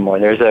denied anymore.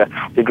 There's a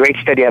great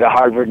study out of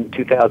Harvard in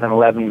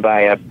 2011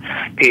 by a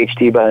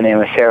PhD by the name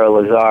of Sarah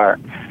Lazar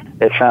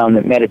that found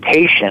that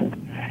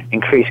meditation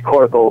increased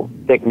cortical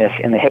thickness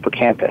in the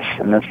hippocampus,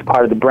 and that's the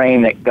part of the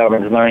brain that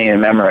governs learning and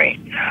memory.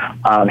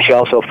 She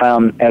also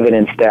found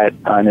evidence that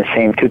in the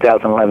same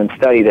 2011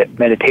 study that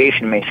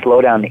meditation may slow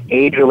down the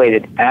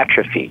age-related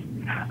atrophy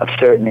of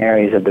certain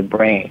areas of the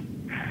brain.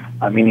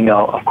 Meaning,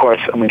 of course,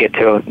 when we get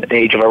to the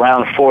age of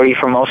around 40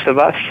 for most of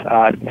us,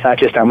 it's not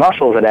just our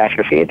muscles that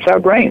atrophy, it's our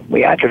brain.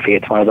 We atrophy.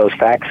 It's one of those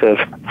facts of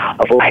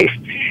life.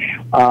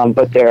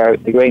 But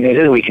the great news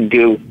is we can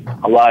do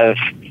a lot of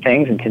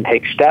things and can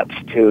take steps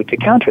to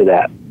counter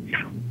that.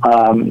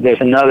 There's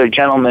another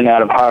gentleman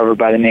out of Harvard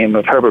by the name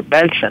of Herbert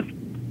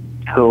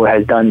Benson who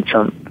has done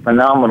some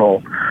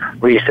phenomenal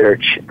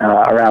research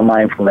around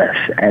mindfulness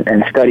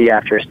and study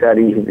after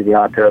study. He's the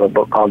author of a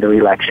book called The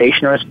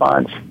Relaxation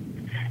Response.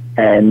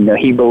 And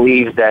he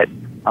believes that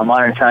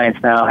modern science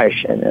now has,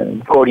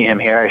 and quoting him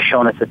here, has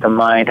shown us that the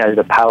mind has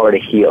the power to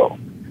heal,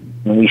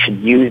 and we should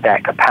use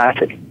that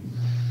capacity.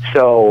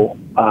 So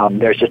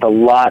there's just a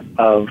lot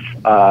of,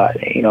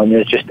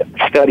 there's just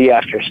study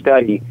after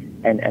study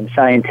and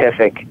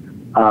scientific,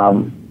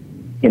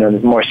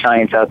 there's more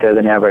science out there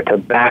than ever to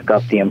back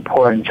up the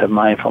importance of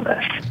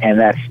mindfulness.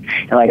 And I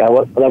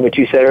love what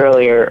you said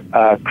earlier,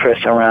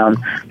 Chris, around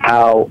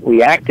how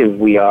reactive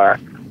we are.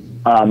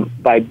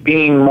 By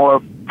being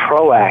more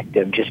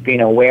proactive, just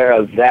being aware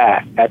of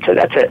that, that's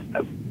a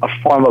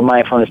form of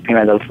mindfulness.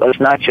 Let's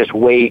not just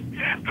wait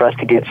for us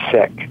to get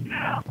sick.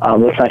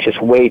 Let's not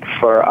just wait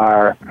for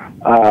our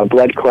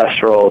blood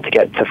cholesterol to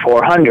get to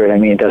 400. I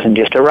mean, it doesn't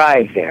just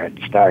arrive there. It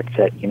starts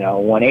at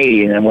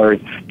 180, and then we're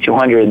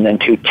 200, and then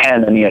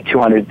 210, and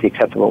 200 is the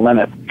acceptable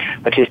limit.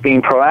 But just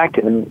being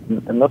proactive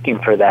and looking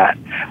for that,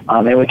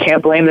 and we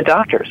can't blame the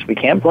doctors. We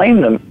can't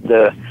blame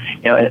the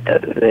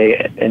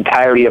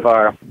entirety of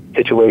our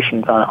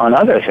situations on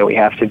others. So we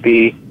have to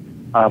be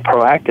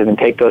proactive and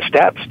take those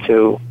steps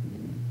to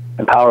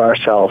empower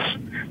ourselves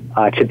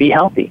to be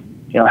healthy.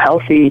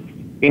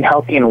 Being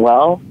healthy and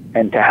well,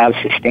 and to have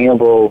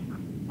sustainable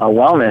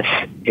wellness,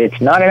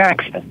 it's not an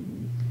accident.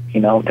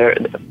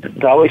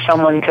 There's always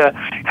someone to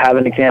have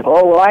an example.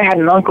 Oh, well, I had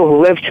an uncle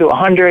who lived to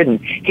 100, and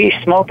he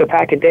smoked a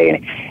pack a day.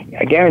 And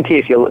I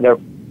guarantee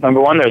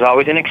number one, there's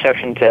always an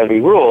exception to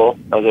every rule.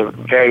 Those are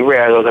very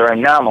rare. Those are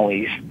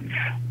anomalies.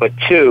 But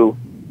two,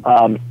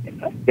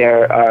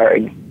 there are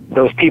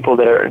those people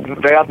that are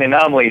very often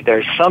anomalies.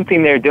 There's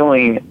something they're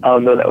doing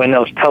in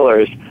those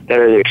pillars that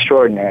are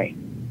extraordinary.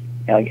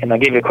 And I'll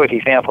give you a quick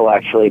example,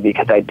 actually,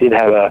 because I did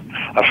have a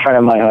friend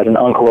of mine who has an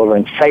uncle over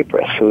in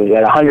Cyprus who was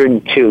at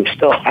 102,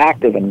 still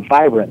active and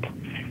vibrant,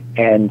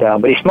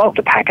 but he smoked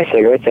a pack of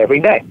cigarettes every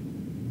day.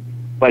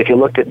 But if you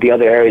looked at the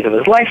other areas of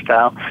his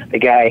lifestyle, the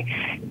guy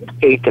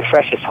ate the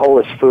freshest,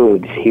 wholest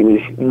foods. He was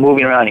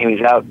moving around. He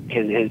was out.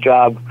 His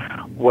job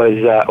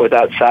was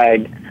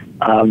outside.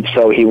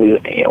 So he was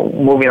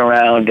moving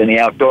around in the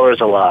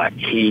outdoors a lot.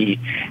 He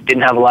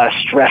didn't have a lot of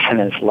stress in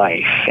his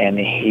life, and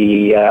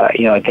he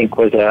I think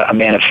was a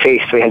man of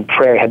faith. So he had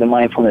prayer, he had the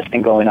mindfulness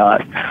thing going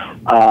on.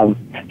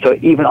 So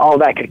even all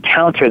that could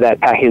counter that.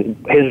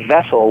 His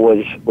vessel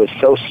was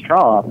so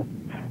strong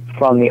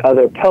from the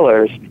other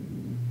pillars,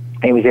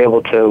 and he was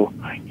able to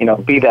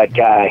be that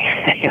guy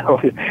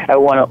at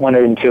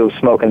 102,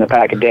 smoking the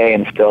pack a day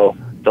and still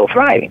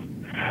thriving.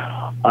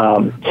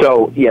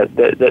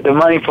 The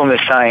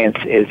mindfulness science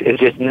is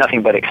just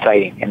nothing but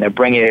exciting, and they're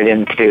bringing it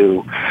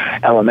into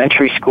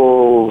elementary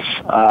schools,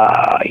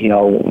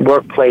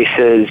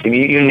 workplaces,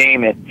 you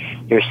name it.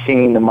 You're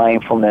seeing the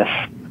mindfulness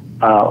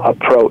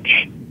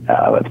approach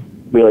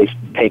really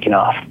taking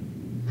off.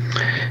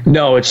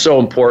 No, it's so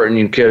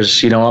important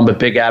because, I'm a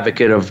big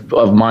advocate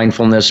of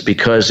mindfulness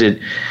because it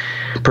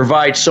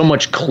provides so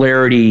much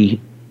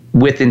clarity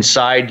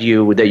inside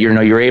you that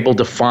you're able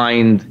to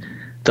find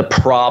the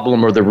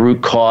problem or the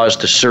root cause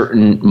to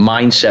certain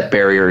mindset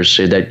barriers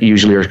that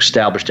usually are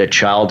established at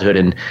childhood.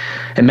 And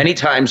many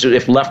times,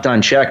 if left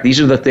unchecked, these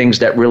are the things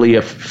that really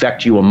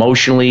affect you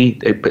emotionally,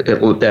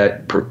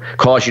 that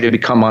cause you to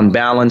become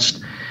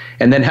unbalanced,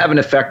 and then have an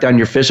effect on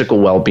your physical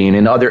well-being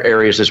in other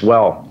areas as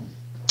well.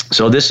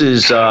 So this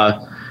is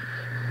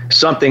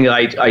something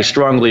I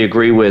strongly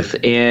agree with.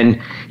 And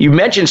you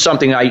mentioned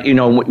something,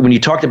 when you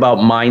talked about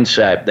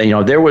mindset,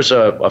 there was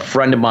a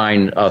friend of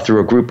mine through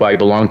a group I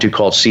belong to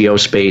called CO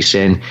Space,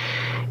 and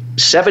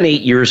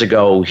 7-8 years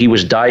ago, he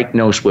was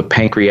diagnosed with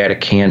pancreatic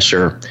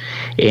cancer.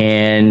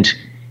 And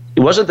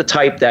it wasn't the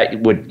type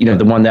that would,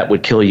 the one that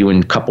would kill you in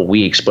a couple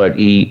weeks, but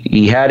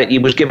he had it. He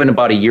was given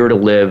about a year to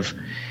live.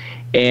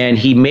 And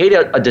he made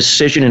a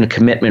decision and a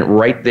commitment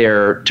right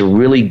there to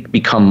really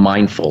become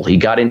mindful. He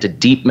got into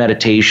deep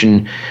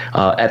meditation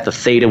at the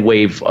theta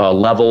wave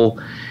level.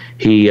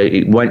 He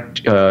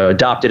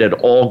adopted an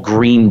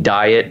all-green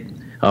diet.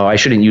 I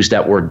shouldn't use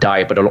that word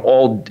diet, but an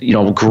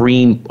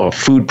all-green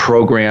food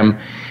program.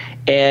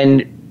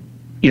 And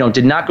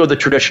did not go the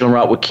traditional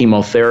route with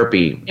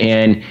chemotherapy.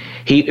 And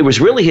it was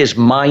really his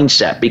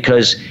mindset,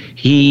 because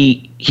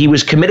he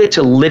was committed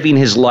to living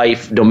his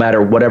life no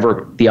matter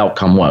whatever the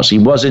outcome was. He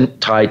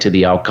wasn't tied to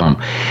the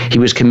outcome. He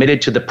was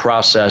committed to the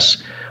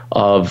process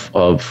of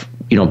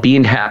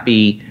being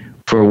happy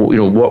for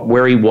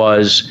where he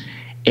was,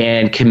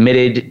 and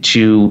committed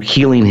to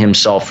healing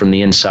himself from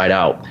the inside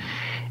out.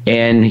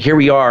 And here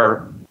we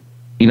are,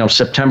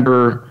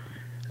 September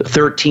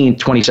 13th,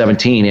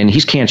 2017, and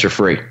he's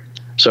cancer-free.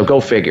 So go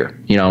figure.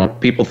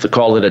 People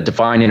call it a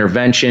divine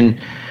intervention,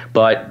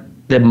 but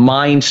the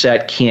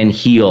mindset can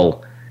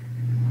heal,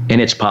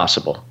 and it's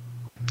possible.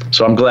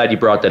 So I'm glad you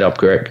brought that up,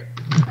 Greg.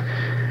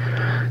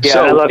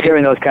 Yeah, I love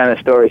hearing those kind of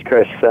stories,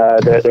 Chris.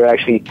 There are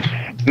actually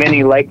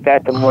many like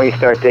that. The more you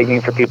start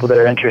digging for people that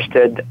are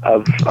interested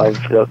of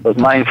those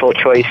mindful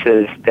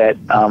choices that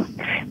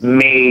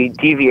may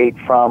deviate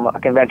from a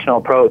conventional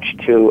approach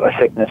to a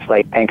sickness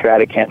like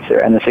pancreatic cancer.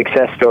 And the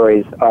success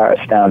stories are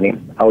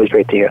astounding. Always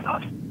great to hear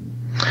those.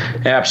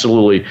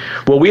 Absolutely.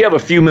 Well, we have a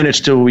few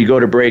minutes till we go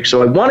to break.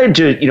 So I wanted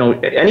to,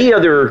 any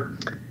other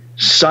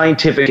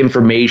scientific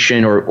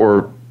information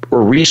or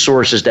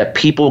resources that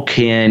people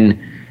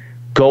can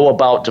go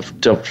about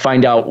to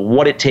find out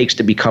what it takes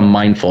to become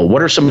mindful?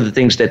 What are some of the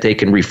things that they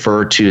can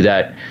refer to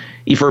that,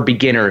 for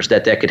beginners,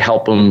 that could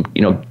help them,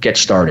 get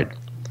started?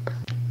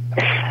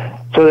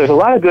 So there's a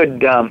lot of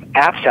good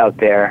apps out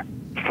there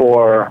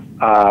for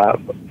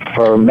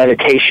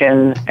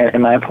meditation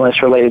and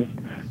mindfulness related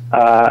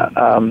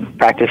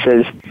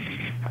practices.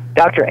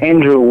 Dr.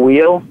 Andrew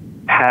Weil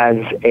has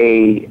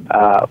a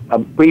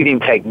breathing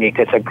technique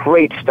that's a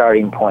great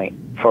starting point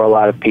for a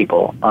lot of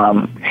people.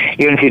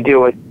 Even if you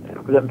do it,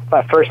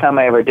 the first time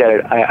I ever did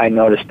it, I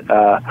noticed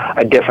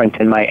a difference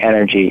in my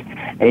energy.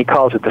 And he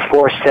calls it the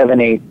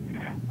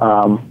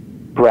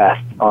 4-7-8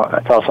 breath.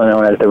 It's also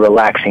known as the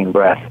relaxing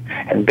breath.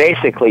 And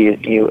basically,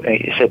 you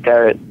sit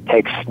there. It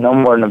takes no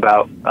more than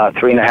about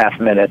 3.5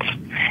 minutes,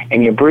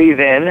 and you breathe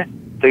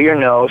in through your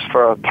nose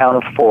for a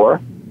count of 4.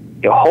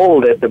 You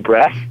hold it, the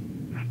breath,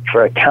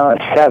 for a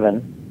count of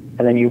 7,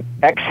 and then you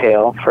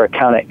exhale for a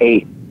count of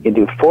 8. You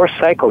do 4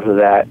 cycles of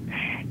that.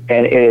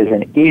 And it is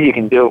easy. You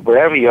can do it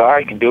wherever you are.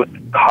 You can do it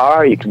in the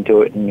car. You can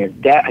do it in your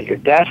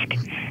desk.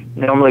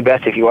 Normally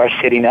best if you are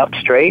sitting up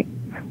straight.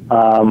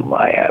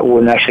 I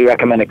wouldn't actually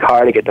recommend a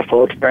car to get the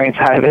full experience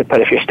out of it,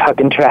 but if you're stuck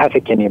in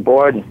traffic and you're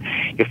bored and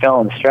you're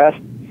feeling stressed,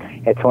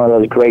 it's one of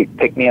those great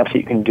pick-me-ups that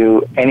you can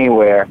do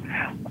anywhere.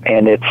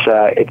 And it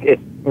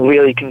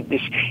really can,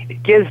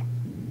 it gives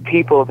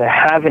people that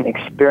haven't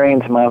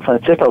experienced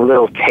mindfulness just a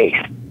little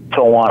taste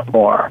to want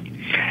more.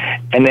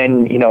 And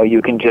then,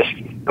 you can just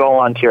go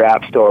onto your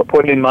app store,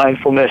 put in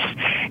mindfulness.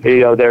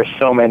 There's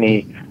so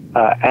many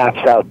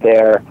apps out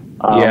there.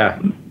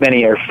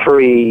 Many are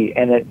free,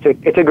 and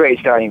it's a great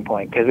starting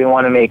point because we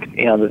want to make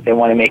they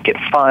want to make it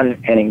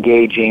fun and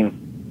engaging.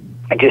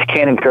 I just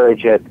can't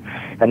encourage it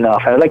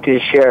enough. I'd like to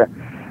just share,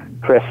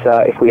 Chris,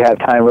 if we have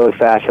time, really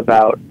fast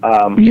about.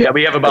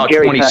 We have about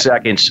 20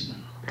 seconds.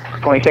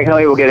 20 seconds.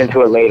 Maybe we'll get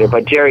into it later.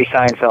 But Jerry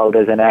Seinfeld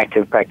is an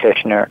active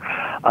practitioner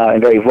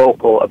and very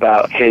vocal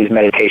about his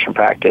meditation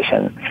practice,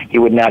 and he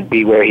would not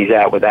be where he's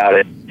at without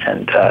it.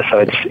 And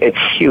so it's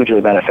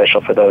hugely beneficial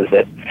for those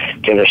that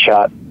give it a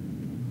shot.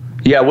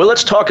 Yeah, well,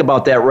 let's talk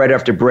about that right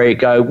after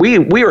break.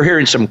 We are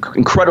hearing some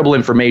incredible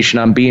information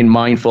on being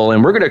mindful,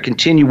 and we're going to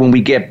continue when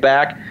we get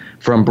back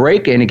from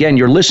break. And again,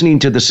 you're listening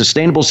to the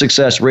Sustainable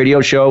Success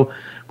Radio Show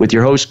with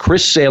your host,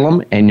 Chris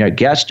Salem, and your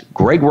guest,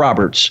 Gregg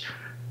Roberts,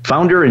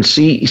 founder and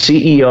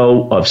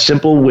CEO of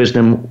Simple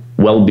Wisdom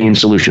Wellbeing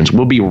Solutions.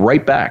 We'll be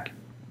right back.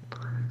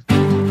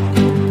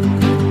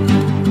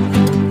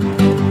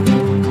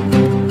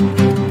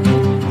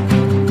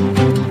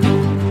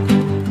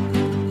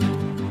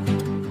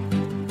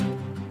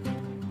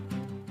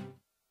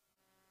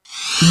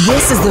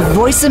 This is the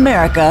Voice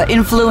America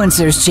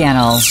Influencers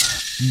Channel.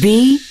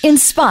 Be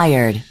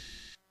inspired.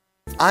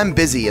 I'm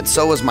busy and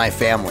so is my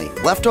family.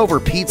 Leftover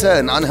pizza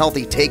and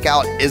unhealthy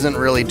takeout isn't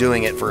really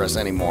doing it for us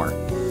anymore.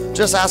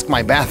 Just ask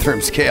my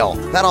bathroom scale.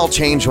 That all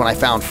changed when I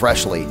found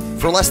Freshly.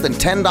 For less than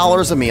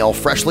 $10 a meal,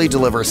 Freshly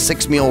delivers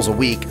 6 meals a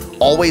week,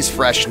 always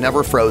fresh,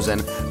 never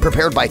frozen,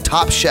 prepared by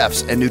top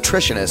chefs and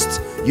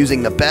nutritionists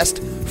using the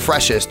best,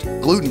 freshest,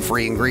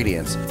 gluten-free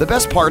ingredients. The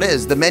best part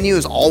is the menu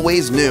is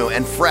always new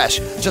and fresh,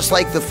 just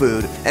like the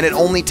food, and it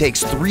only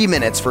takes 3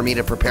 minutes for me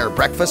to prepare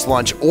breakfast,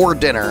 lunch, or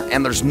dinner,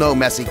 and there's no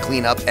messy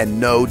cleanup and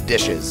no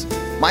dishes.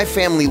 My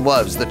family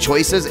loves the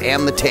choices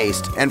and the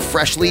taste, and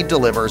Freshly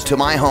delivers to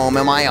my home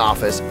and my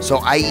office, so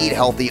I eat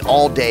healthy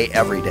all day,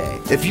 every day.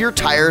 If you're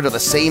tired of the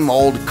same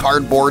old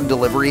cardboard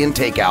delivery and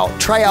takeout,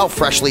 try out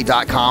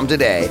Freshly.com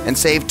today and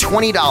save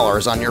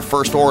 $20 on your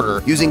first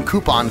order using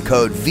coupon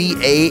code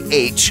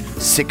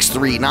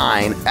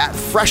VAH639 at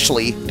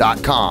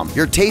Freshly.com.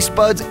 Your taste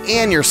buds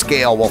and your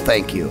scale will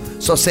thank you.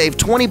 So save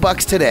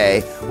 $20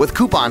 today with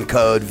coupon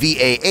code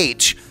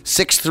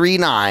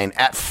VAH639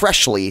 at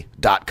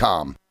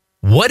Freshly.com.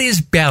 What is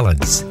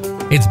balance?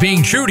 It's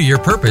being true to your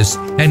purpose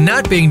and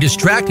not being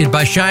distracted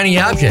by shiny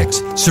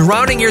objects,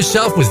 surrounding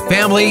yourself with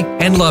family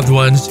and loved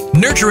ones,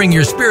 nurturing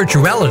your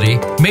spirituality,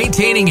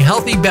 maintaining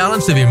healthy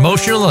balance of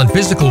emotional and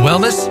physical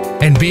wellness,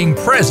 and being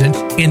present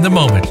in the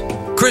moment.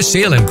 Chris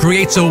Salem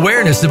creates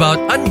awareness about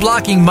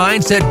unblocking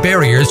mindset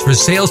barriers for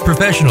sales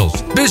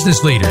professionals,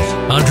 business leaders,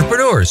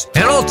 entrepreneurs,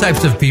 and all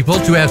types of people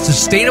to have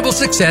sustainable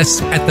success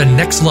at the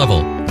next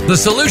level. The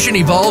solution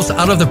evolves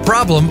out of the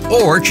problem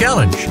or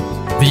challenge.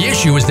 The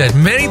issue is that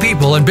many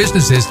people and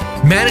businesses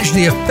manage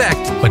the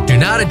effect but do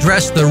not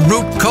address the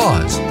root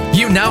cause.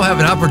 You now have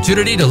an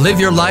opportunity to live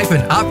your life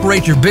and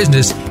operate your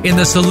business in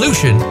the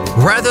solution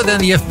rather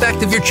than the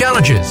effect of your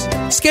challenges.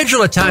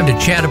 Schedule a time to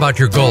chat about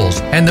your goals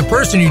and the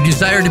person you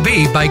desire to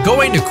be by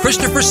going to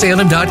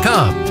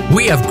ChristopherSalem.com.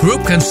 We have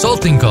group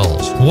consulting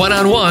calls,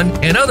 one-on-one,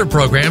 and other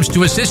programs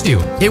to assist you.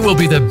 It will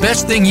be the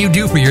best thing you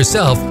do for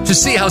yourself to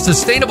see how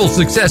sustainable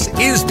success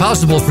is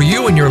possible for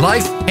you in your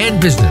life and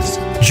business.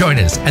 Join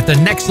us at the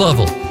next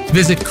level.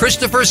 Visit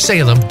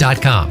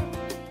ChristopherSalem.com.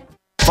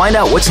 Find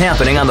out what's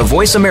happening on the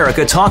Voice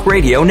America Talk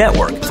Radio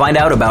Network. Find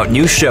out about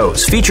new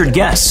shows, featured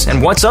guests,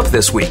 and what's up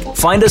this week.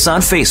 Find us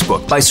on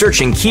Facebook by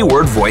searching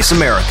keyword Voice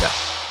America.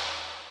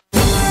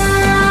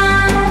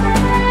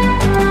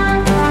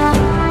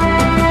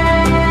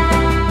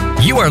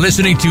 You are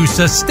listening to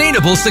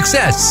Sustainable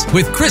Success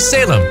with Chris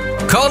Salem.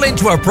 Call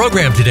into our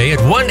program today at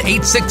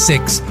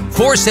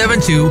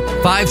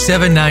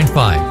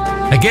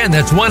 1-866-472-5795. Again,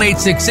 that's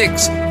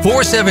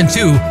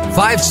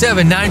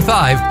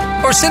 1-866-472-5795.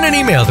 Or send an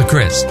email to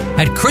Chris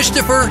at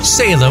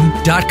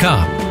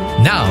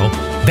ChristopherSalem.com. Now,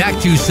 back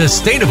to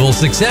Sustainable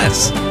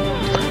Success.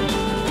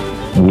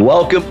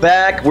 Welcome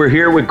back. We're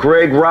here with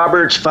Gregg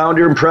Roberts,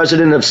 founder and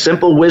president of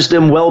Simple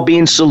Wisdom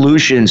Wellbeing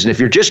Solutions. And if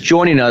you're just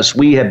joining us,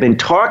 we have been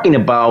talking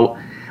about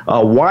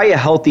why a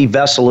healthy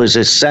vessel is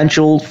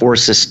essential for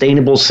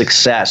sustainable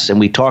success. And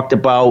we talked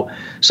about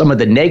some of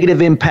the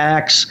negative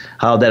impacts,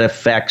 how that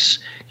affects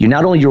you,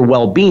 not only your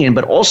well-being,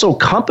 but also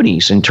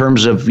companies in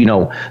terms of,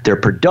 their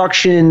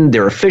production,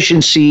 their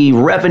efficiency,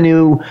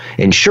 revenue,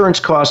 insurance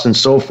costs, and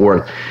so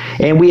forth.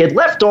 And we had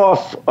left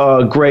off,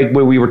 Gregg,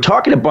 where we were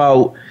talking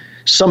about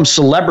some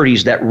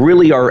celebrities that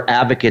really are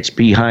advocates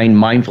behind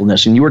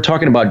mindfulness. And you were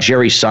talking about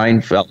Jerry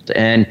Seinfeld.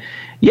 And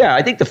yeah,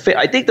 I think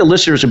the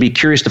listeners would be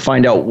curious to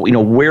find out,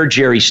 where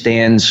Jerry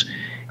stands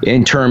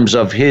in terms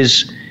of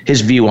his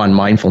view on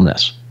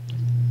mindfulness.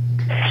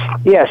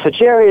 Yeah, so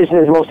Jerry, as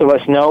most of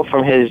us know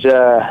from his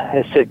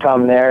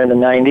sitcom there in the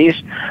 90s,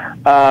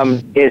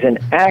 is an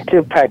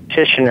active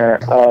practitioner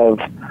of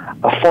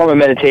a form of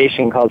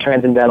meditation called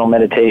transcendental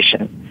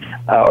meditation,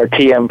 or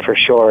TM for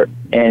short.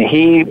 And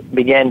he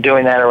began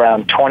doing that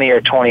around 20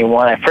 or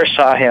 21. I first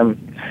saw him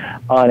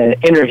on an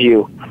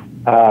interview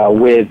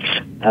with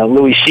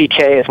Louis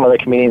C.K. and some other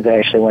comedians. I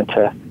actually went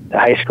to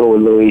high school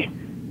with Louis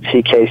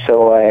C.K.,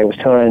 so I was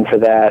tuning in for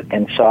that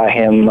and saw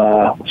him,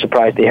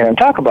 surprised to hear him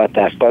talk about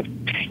that. But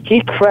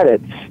he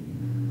credits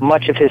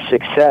much of his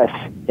success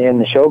in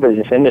the show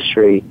business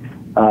industry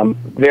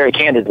very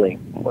candidly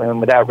and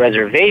without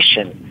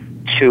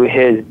reservation to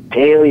his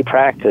daily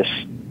practice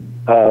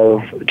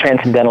of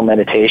transcendental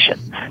meditation.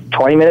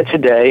 20 minutes a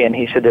day, and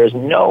he said there's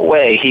no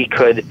way he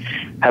could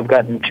have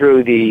gotten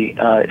through the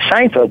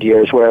Seinfeld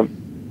years, where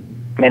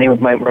many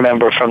might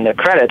remember from the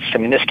credits. I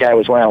mean, this guy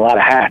was wearing a lot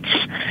of hats.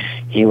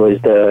 He was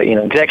the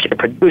executive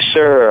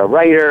producer, a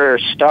writer,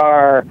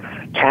 star,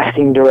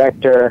 casting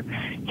director.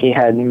 He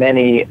had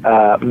many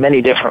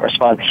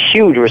different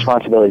huge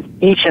responsibilities.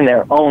 Each in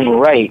their own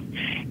right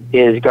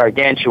is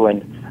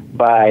gargantuan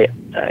by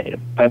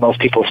most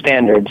people's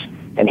standards,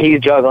 and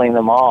he's juggling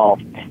them all.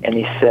 And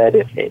he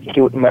said,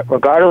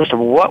 regardless of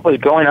what was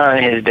going on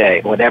in his day,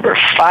 whatever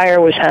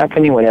fire was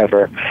happening,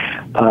 whatever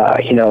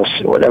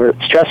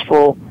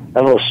stressful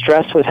level of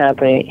stress was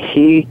happening,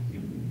 he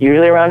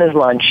usually around his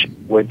lunch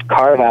would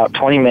carve out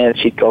 20 minutes.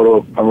 He'd go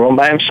to a room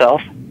by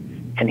himself,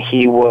 and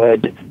he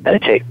would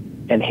meditate.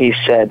 And he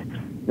said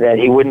that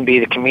he wouldn't be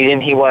the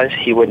comedian he was.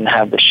 He wouldn't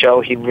have the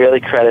show. He really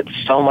credits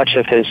so much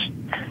of his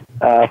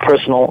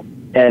personal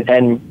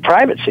and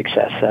private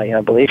success.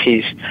 I believe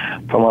he's,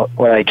 from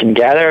what I can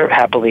gather,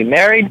 happily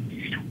married.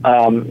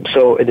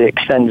 So it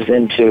extends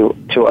into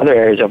other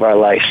areas of our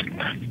life.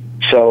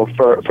 So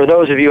for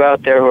those of you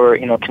out there who are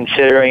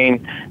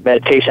considering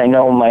meditation, I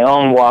know my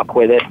own walk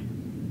with it,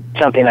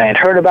 something I had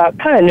heard about,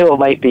 kind of knew it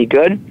might be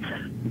good,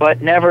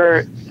 but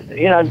never,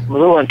 a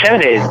little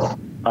intimidated.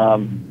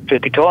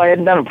 Truth be told, I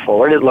hadn't done it before.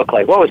 What did it look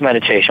like? What was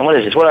meditation? What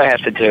is this? What do I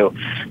have to do?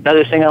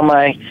 Another thing on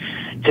my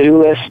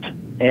to-do list,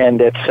 and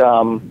it's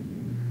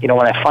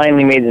when I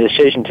finally made the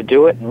decision to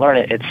do it and learn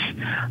it,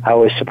 I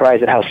was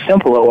surprised at how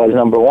simple it was,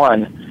 number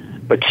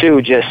one, but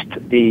two, just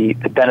the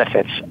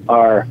benefits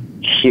are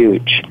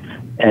huge.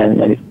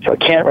 And so I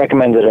can't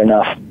recommend it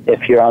enough.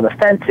 If you're on the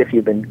fence, if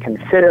you've been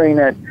considering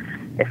it,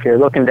 if you're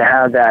looking to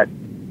have that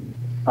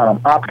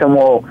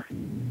optimal,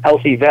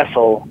 healthy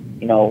vessel,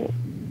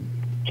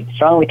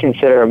 strongly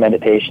consider a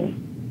meditation.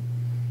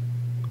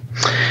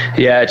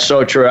 Yeah, it's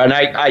so true, and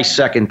I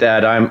second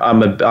that.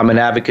 I'm an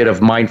advocate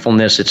of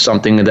mindfulness. It's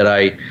something that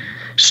I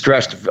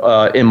stressed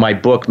in my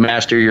book,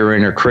 Master Your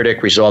Inner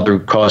Critic, Resolve the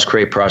Root Cause,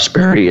 Create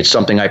Prosperity. It's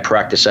something I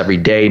practice every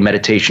day.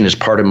 Meditation is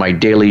part of my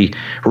daily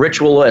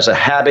ritual as a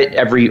habit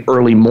every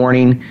early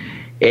morning,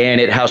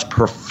 and it has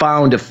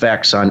profound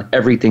effects on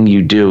everything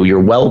you do, your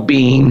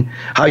well-being,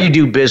 how you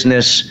do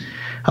business,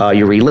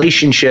 your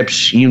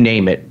relationships, you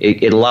name it.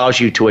 It allows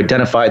you to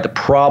identify the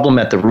problem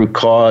at the root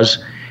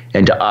cause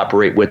and to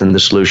operate within the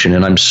solution.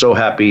 And I'm so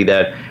happy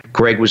that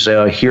Gregg was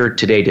here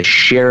today to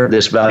share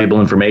this valuable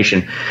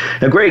information.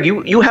 Now, Gregg,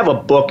 you have a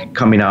book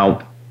coming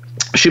out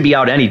should be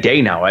out any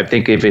day now. I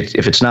think if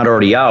it's not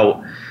already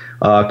out,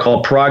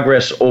 called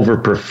Progress Over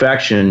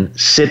Perfection,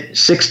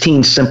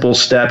 16 Simple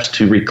Steps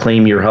to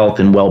Reclaim Your Health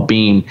and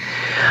Well-Being.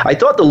 I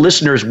thought the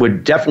listeners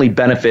would definitely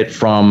benefit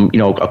from,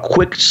 a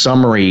quick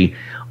summary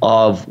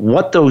of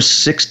what those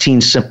 16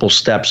 simple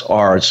steps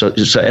are. So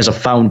as a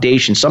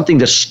foundation, something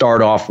to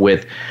start off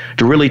with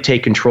to really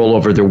take control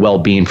over their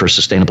well-being for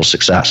sustainable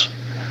success.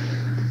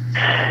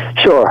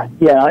 Sure.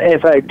 Yeah,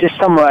 if I just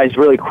summarize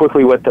really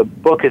quickly what the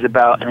book is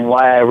about and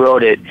why I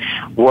wrote it,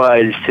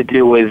 was to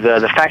do with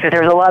the fact that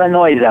there's a lot of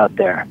noise out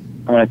there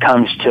when it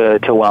comes to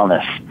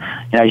wellness.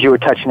 As you were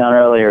touching on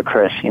earlier,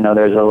 Chris,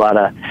 there's a lot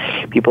of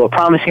people are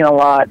promising a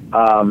lot.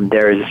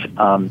 There's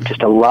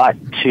just a lot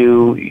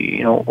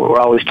to, we're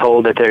always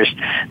told that there's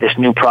this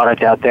new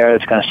product out there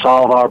that's going to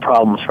solve our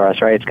problems for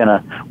us, right? It's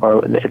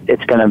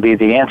going to be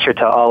the answer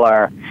to all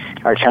our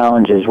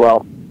challenges.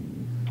 Well,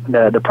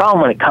 the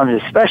problem when it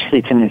comes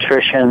especially to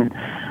nutrition,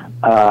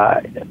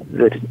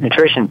 the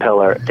nutrition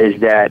pillar, is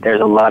that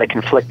there's a lot of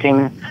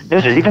conflicting news.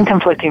 There's even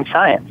conflicting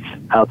science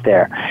out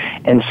there.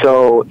 And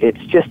so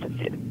it's just,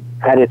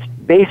 at its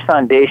base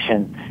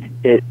foundation,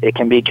 it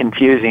can be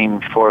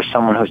confusing for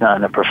someone who's not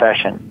in the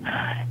profession.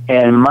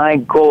 And my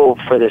goal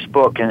for this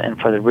book and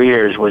for the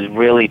readers was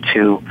really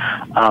to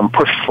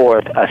put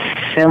forth a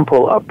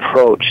simple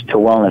approach to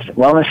wellness.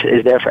 Wellness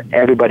is there for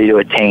everybody to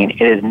attain.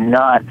 It is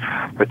not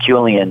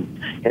Herculean.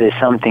 It is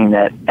something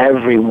that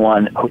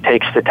everyone who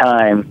takes the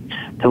time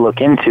to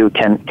look into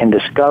can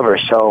discover.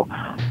 So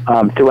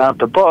throughout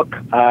the book,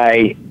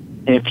 I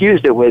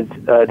infused it with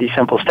these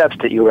simple steps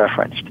that you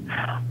referenced.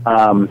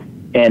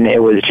 And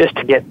it was just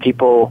to get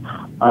people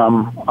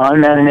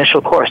on that initial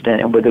course,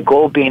 and with the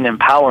goal being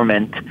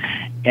empowerment,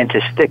 and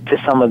to stick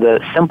to some of the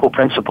simple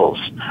principles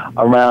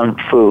around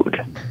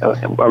food,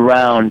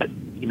 around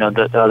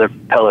the other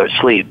pillars: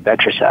 sleep,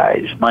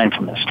 exercise,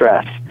 mindfulness,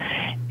 stress,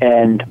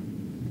 and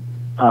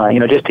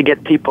just to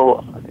get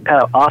people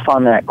kind of off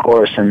on that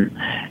course and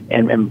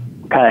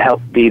kind of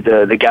help be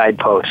the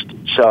guidepost.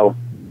 So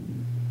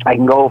I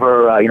can go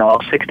over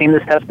all 16 of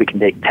the steps. We can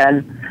take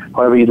 10.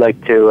 However you'd like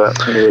to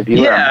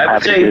review. Yeah, I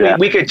would say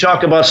we could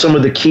talk about some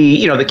of the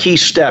key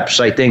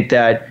steps. I think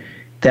that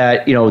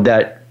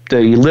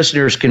the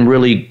listeners can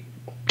really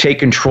take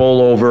control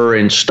over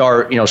and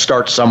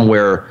start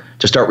somewhere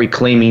to start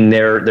reclaiming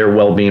their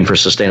well-being for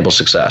sustainable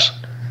success.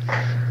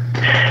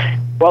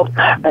 Well,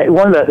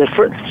 one of the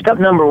first, step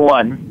number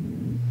one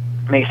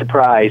may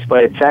surprise,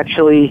 but it's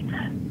actually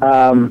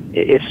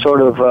it's sort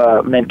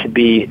of meant to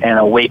be an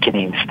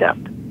awakening step,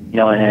 in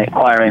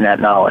acquiring that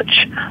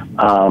knowledge.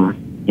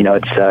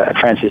 It's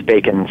Francis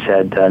Bacon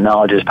said,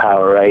 knowledge is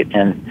power, right?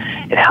 And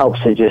it helps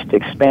to just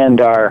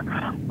expand our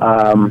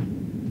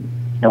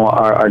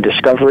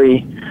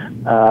discovery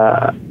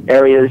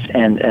areas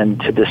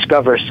and to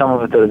discover some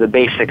of the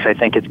basics. I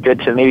think it's good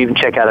to maybe even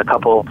check out a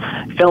couple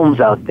films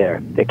out there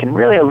that can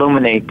really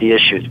illuminate the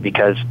issues,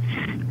 because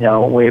we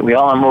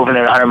all are moving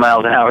at 100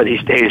 miles an hour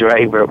these days,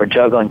 right? We're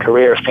juggling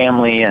career,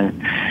 family,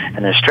 and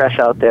there's stress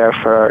out there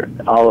for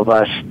all of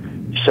us.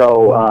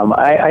 So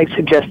I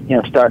suggest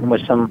starting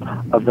with some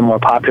of the more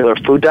popular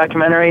food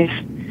documentaries,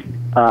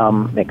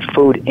 like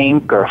Food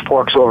Inc. or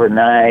Forks Over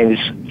Knives.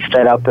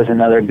 Fed Up is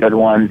another good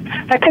one.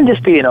 That can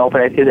just be an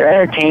open.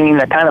 They're entertaining.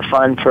 They're kind of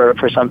fun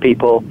for some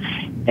people,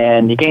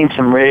 and you gain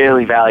some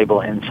really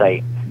valuable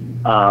insight.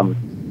 And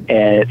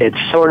it's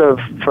sort of,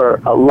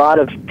 for a lot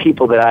of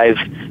people that I've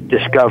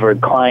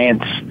discovered,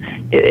 clients,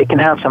 it can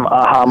have some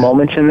aha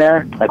moments in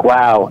there, like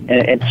wow, and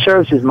it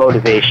serves as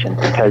motivation,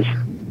 because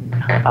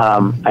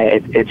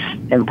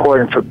it's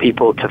important for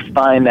people to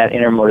find that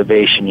inner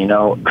motivation.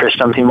 Chris,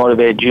 something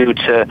motivated you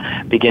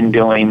to begin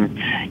doing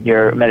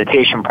your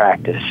meditation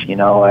practice,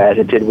 as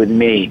it did with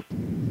me.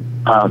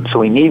 So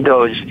we need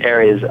those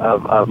areas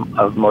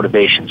of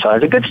motivation. So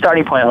as a good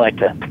starting point, I like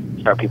to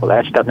start people.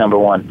 That's step number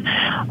one.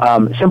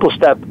 Simple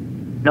step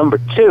number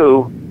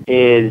two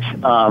is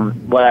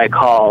what I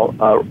call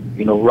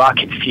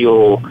rocket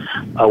fuel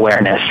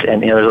awareness.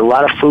 And there's a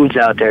lot of foods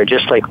out there,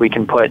 just like we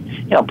can put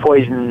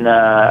poison in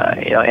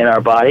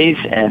our bodies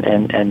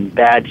and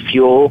bad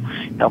fuel.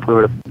 If we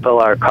were to fill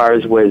our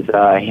cars with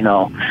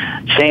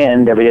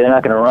sand every day, they're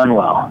not going to run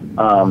well.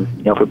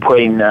 If we're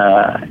putting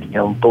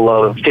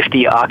below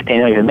 50 octane, they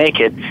don't even make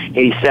it.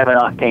 87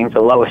 octane is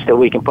the lowest that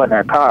we can put in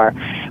our car.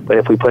 But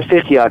if we put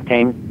 50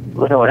 octane,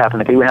 look at what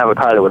happened. If we wouldn't have a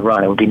car that would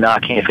run, it would be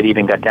knocking if it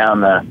even got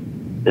down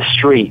the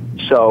street.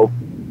 So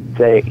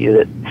the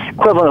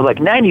equivalent of like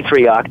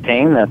 93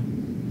 octane, the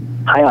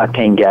high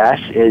octane gas,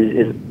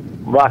 is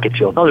rocket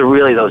fuel. Those are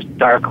really those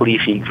dark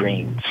leafy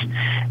greens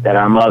that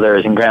our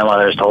mothers and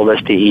grandmothers told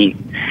us to eat.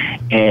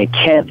 And I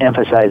can't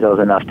emphasize those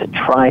enough, to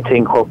try to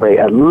incorporate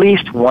at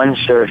least one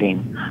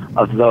serving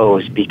of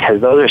those, because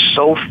those are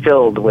so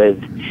filled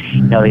with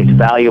these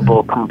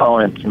valuable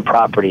components and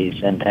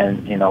properties and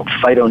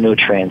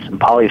phytonutrients and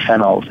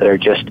polyphenols that are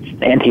just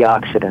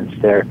antioxidants.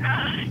 They're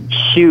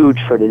huge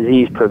for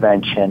disease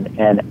prevention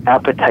and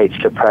appetite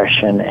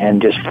suppression,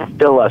 and just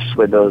fill us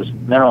with those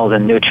minerals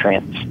and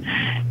nutrients.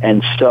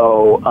 And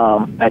so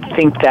I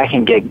think that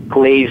can get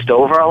glazed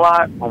over a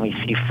lot when we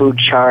see food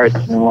charts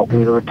and what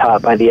we were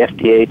taught by the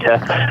FDA to.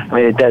 I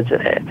mean, it does.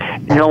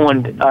 No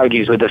one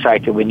argues with the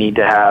fact that we need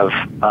to have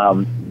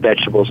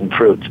vegetables and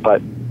fruits,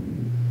 but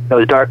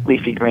those dark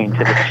leafy greens.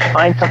 If you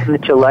find something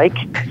that you like,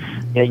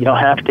 you don't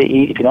have to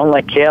eat. If you don't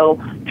like kale,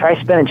 try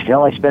spinach. If you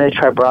don't like spinach,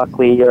 try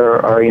broccoli or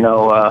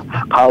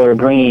collard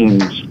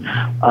greens.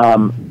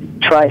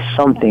 Try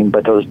something,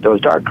 but those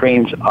dark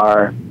greens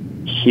are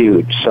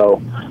huge.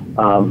 So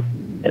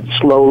it's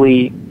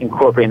slowly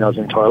incorporating those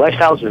into our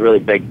lifestyles is really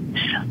big.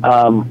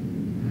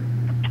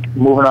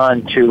 Moving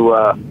on to,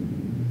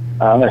 I'm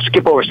going to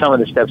skip over some of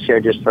the steps here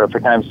just for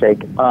time's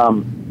sake.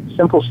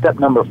 Simple step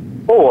number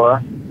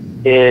 4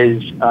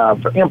 is,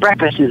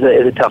 breakfast is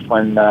a tough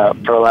one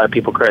for a lot of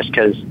people, Chris,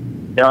 because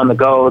they're on the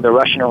go, they're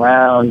rushing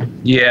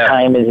around. Yeah.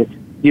 Time is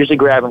usually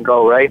grab and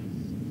go, right?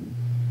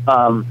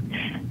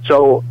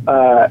 So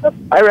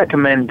I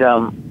recommend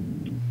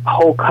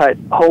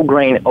whole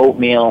grain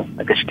oatmeal,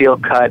 like a steel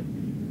cut,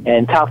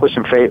 and top with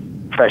some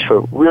fresh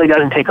fruit. Really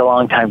doesn't take a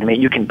long time to make.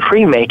 You can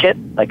pre-make it,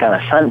 like on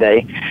a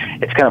Sunday.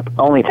 It's going to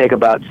only take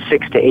about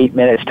 6 to 8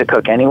 minutes to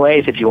cook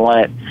anyways, if you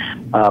want it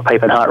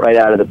piping hot right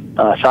out of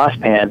the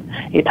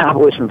saucepan. You top it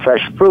with some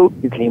fresh fruit.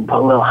 You can even put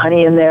a little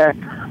honey in there.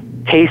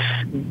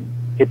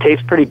 It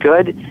tastes pretty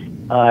good.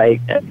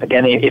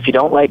 Again, if you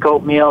don't like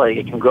oatmeal,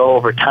 it can grow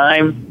over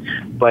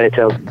time, but it's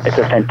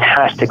a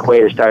fantastic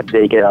way to start the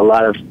day. You get a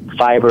lot of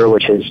fiber,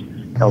 which is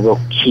a real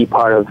key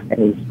part of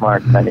any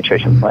smart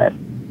nutrition plan.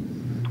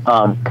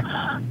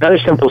 Another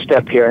simple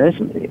step here,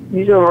 and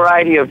these are a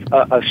variety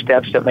of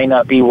steps that may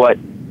not be what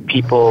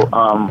people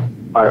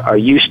are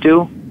used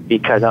to,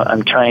 because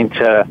I'm trying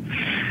to,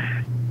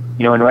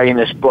 in writing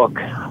this book,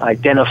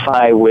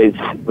 identify with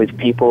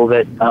people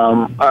that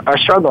are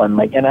struggling.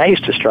 And I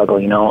used to struggle,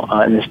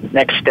 and this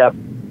next step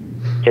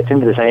gets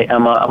into this.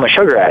 I'm a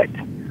sugar addict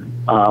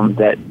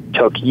that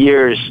took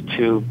years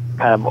to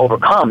kind of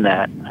overcome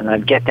that, and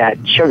I'd get that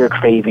sugar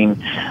craving,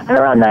 and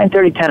around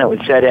 9:30, 10 it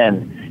would set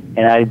in,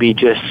 and I'd be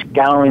just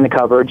scouring the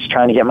cupboards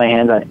trying to get my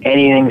hands on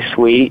anything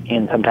sweet,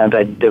 and sometimes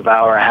I'd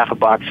devour a half a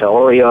box of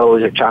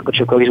Oreos or chocolate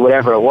chip cookies,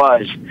 whatever it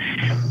was,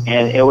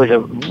 and it was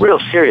a real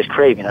serious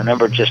craving. I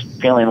remember just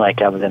feeling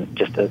like I was in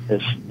just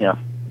this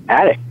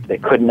addict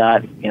that could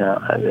not,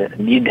 that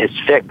needed his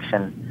fix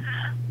and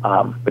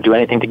would do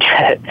anything to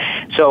get it.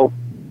 So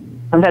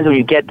sometimes when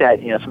you get that,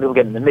 some people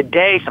get it in the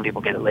midday, some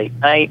people get it late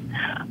night.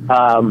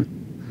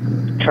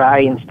 Try,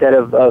 instead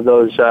of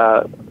those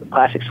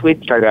classic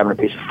sweets, try grabbing a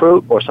piece of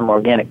fruit or some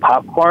organic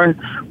popcorn,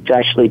 which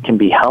actually can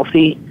be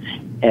healthy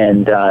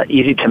and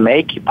easy to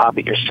make. You pop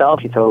it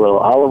yourself. You throw a little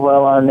olive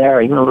oil on there,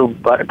 or even a little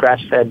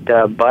grass-fed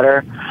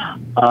butter,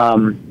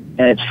 and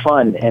it's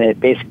fun. And it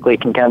basically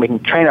we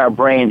can train our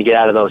brain to get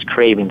out of those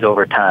cravings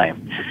over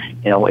time.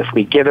 If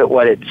we give it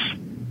what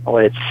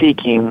it's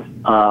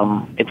seeking,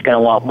 it's going to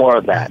want more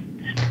of that.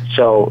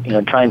 So,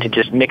 trying to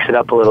just mix it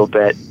up a little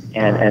bit.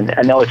 And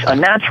I know it's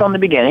unnatural in the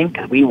beginning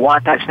because we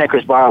want that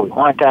Snickers bar, we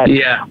want that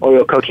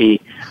Oreo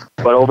cookie.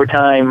 But over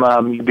time,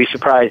 you'd be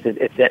surprised.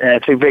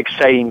 It's very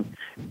exciting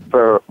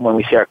for when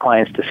we see our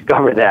clients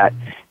discover that.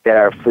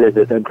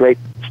 The great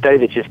study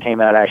that just came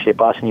out actually at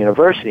Boston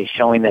University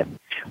showing that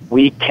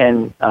we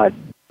can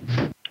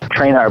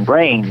train our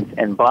brains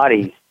and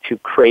bodies to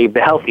crave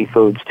the healthy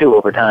foods too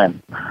over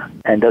time,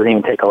 and it doesn't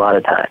even take a lot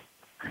of time.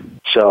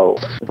 So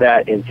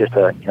that is just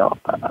I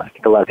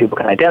think a lot of people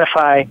can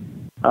identify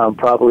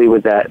probably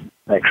with that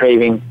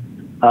craving.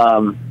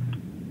 The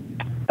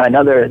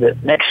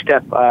next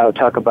step I'll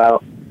talk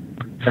about,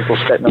 simple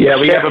step number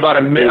 6. We have about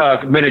a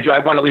minute. I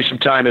want to leave some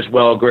time as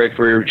well, Greg,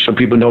 for so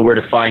people know where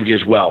to find you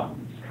as well.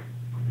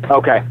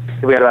 Okay.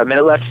 So we got about a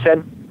minute left, you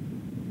said?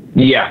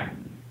 Yeah.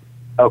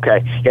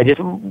 Okay. Yeah, just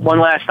one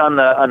last on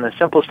the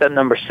simple step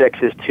number 6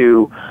 is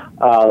to,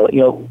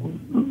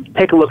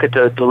 take a look at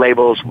the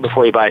labels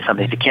before you buy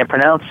something. If you can't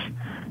pronounce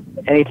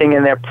anything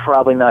in there,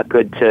 probably not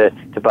good to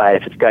buy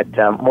it. If it's got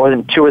more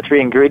than 2 or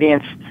 3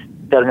 ingredients,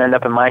 it doesn't end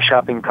up in my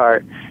shopping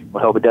cart.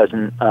 We'll hope it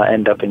doesn't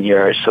end up in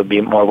yours, so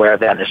be more aware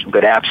of that. There's some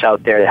good apps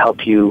out there to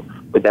help you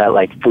with that,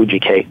 like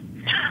FujiCake.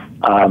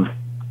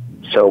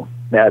 So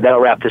that'll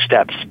wrap the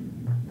steps.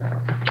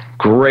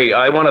 Great.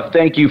 I want to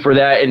thank you for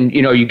that. And,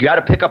 you got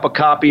to pick up a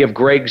copy of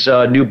Gregg's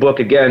new book,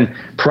 again,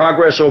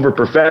 Progress Over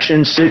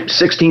Perfection,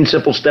 16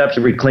 Simple Steps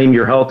to Reclaim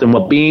Your Health and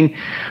Well-Being.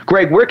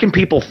 Gregg, where can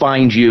people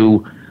find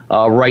you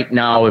right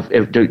now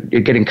if to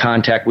get in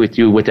contact with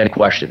you with any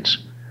questions?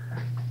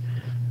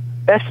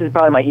 Best is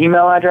probably my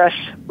email address,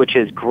 which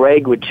is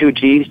Gregg with 2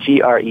 G's, Gregg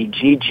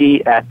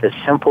at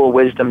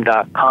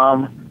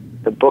thesimplewisdom.com.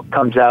 The book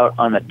comes out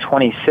on the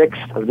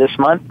 26th of this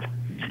month,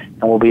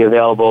 and will be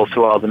available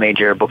through all the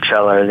major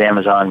booksellers,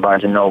 Amazon,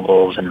 Barnes &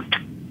 Nobles, and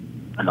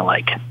the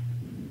like.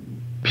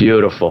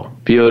 Beautiful,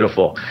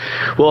 beautiful.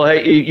 Well,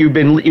 hey, you've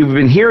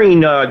been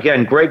hearing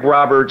again, Gregg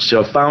Roberts,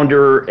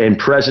 founder and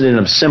president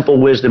of Simple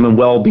Wisdom and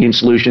Wellbeing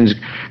Solutions.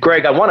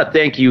 Gregg, I want to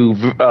thank you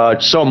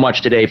so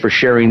much today for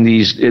sharing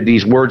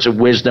these words of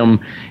wisdom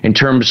in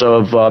terms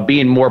of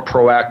being more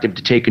proactive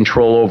to take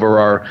control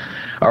over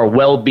our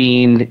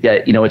well-being.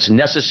 It's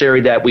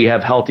necessary that we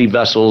have healthy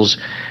vessels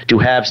to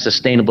have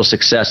sustainable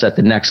success at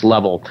the next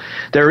level.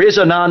 There is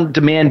an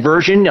on-demand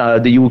version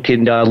that you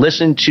can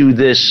listen to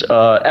this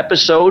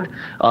episode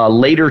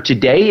later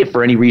today if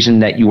for any reason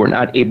that you were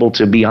not able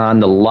to be on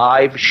the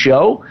live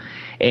show.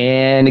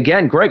 And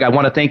again, Gregg, I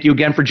want to thank you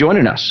again for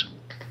joining us.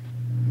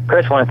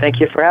 Chris, I want to thank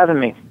you for having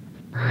me.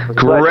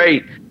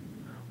 Great.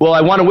 Well,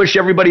 I want to wish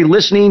everybody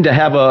listening to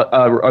have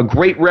a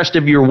great rest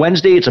of your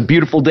Wednesday. It's a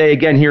beautiful day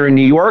again here in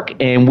New York,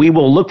 and we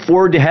will look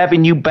forward to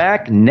having you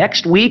back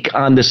next week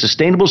on the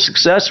Sustainable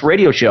Success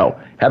Radio Show.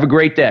 Have a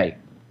great day.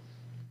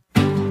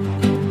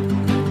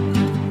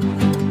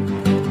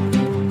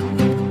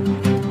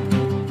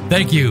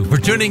 Thank you for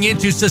tuning in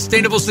to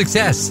Sustainable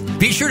Success.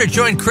 Be sure to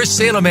join Chris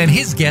Salem and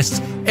his guests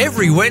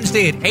every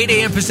Wednesday at 8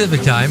 a.m.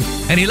 Pacific Time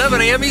and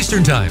 11 a.m.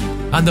 Eastern Time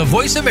on the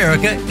Voice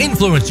America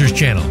Influencers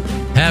Channel.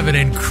 Have an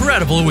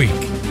incredible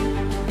week.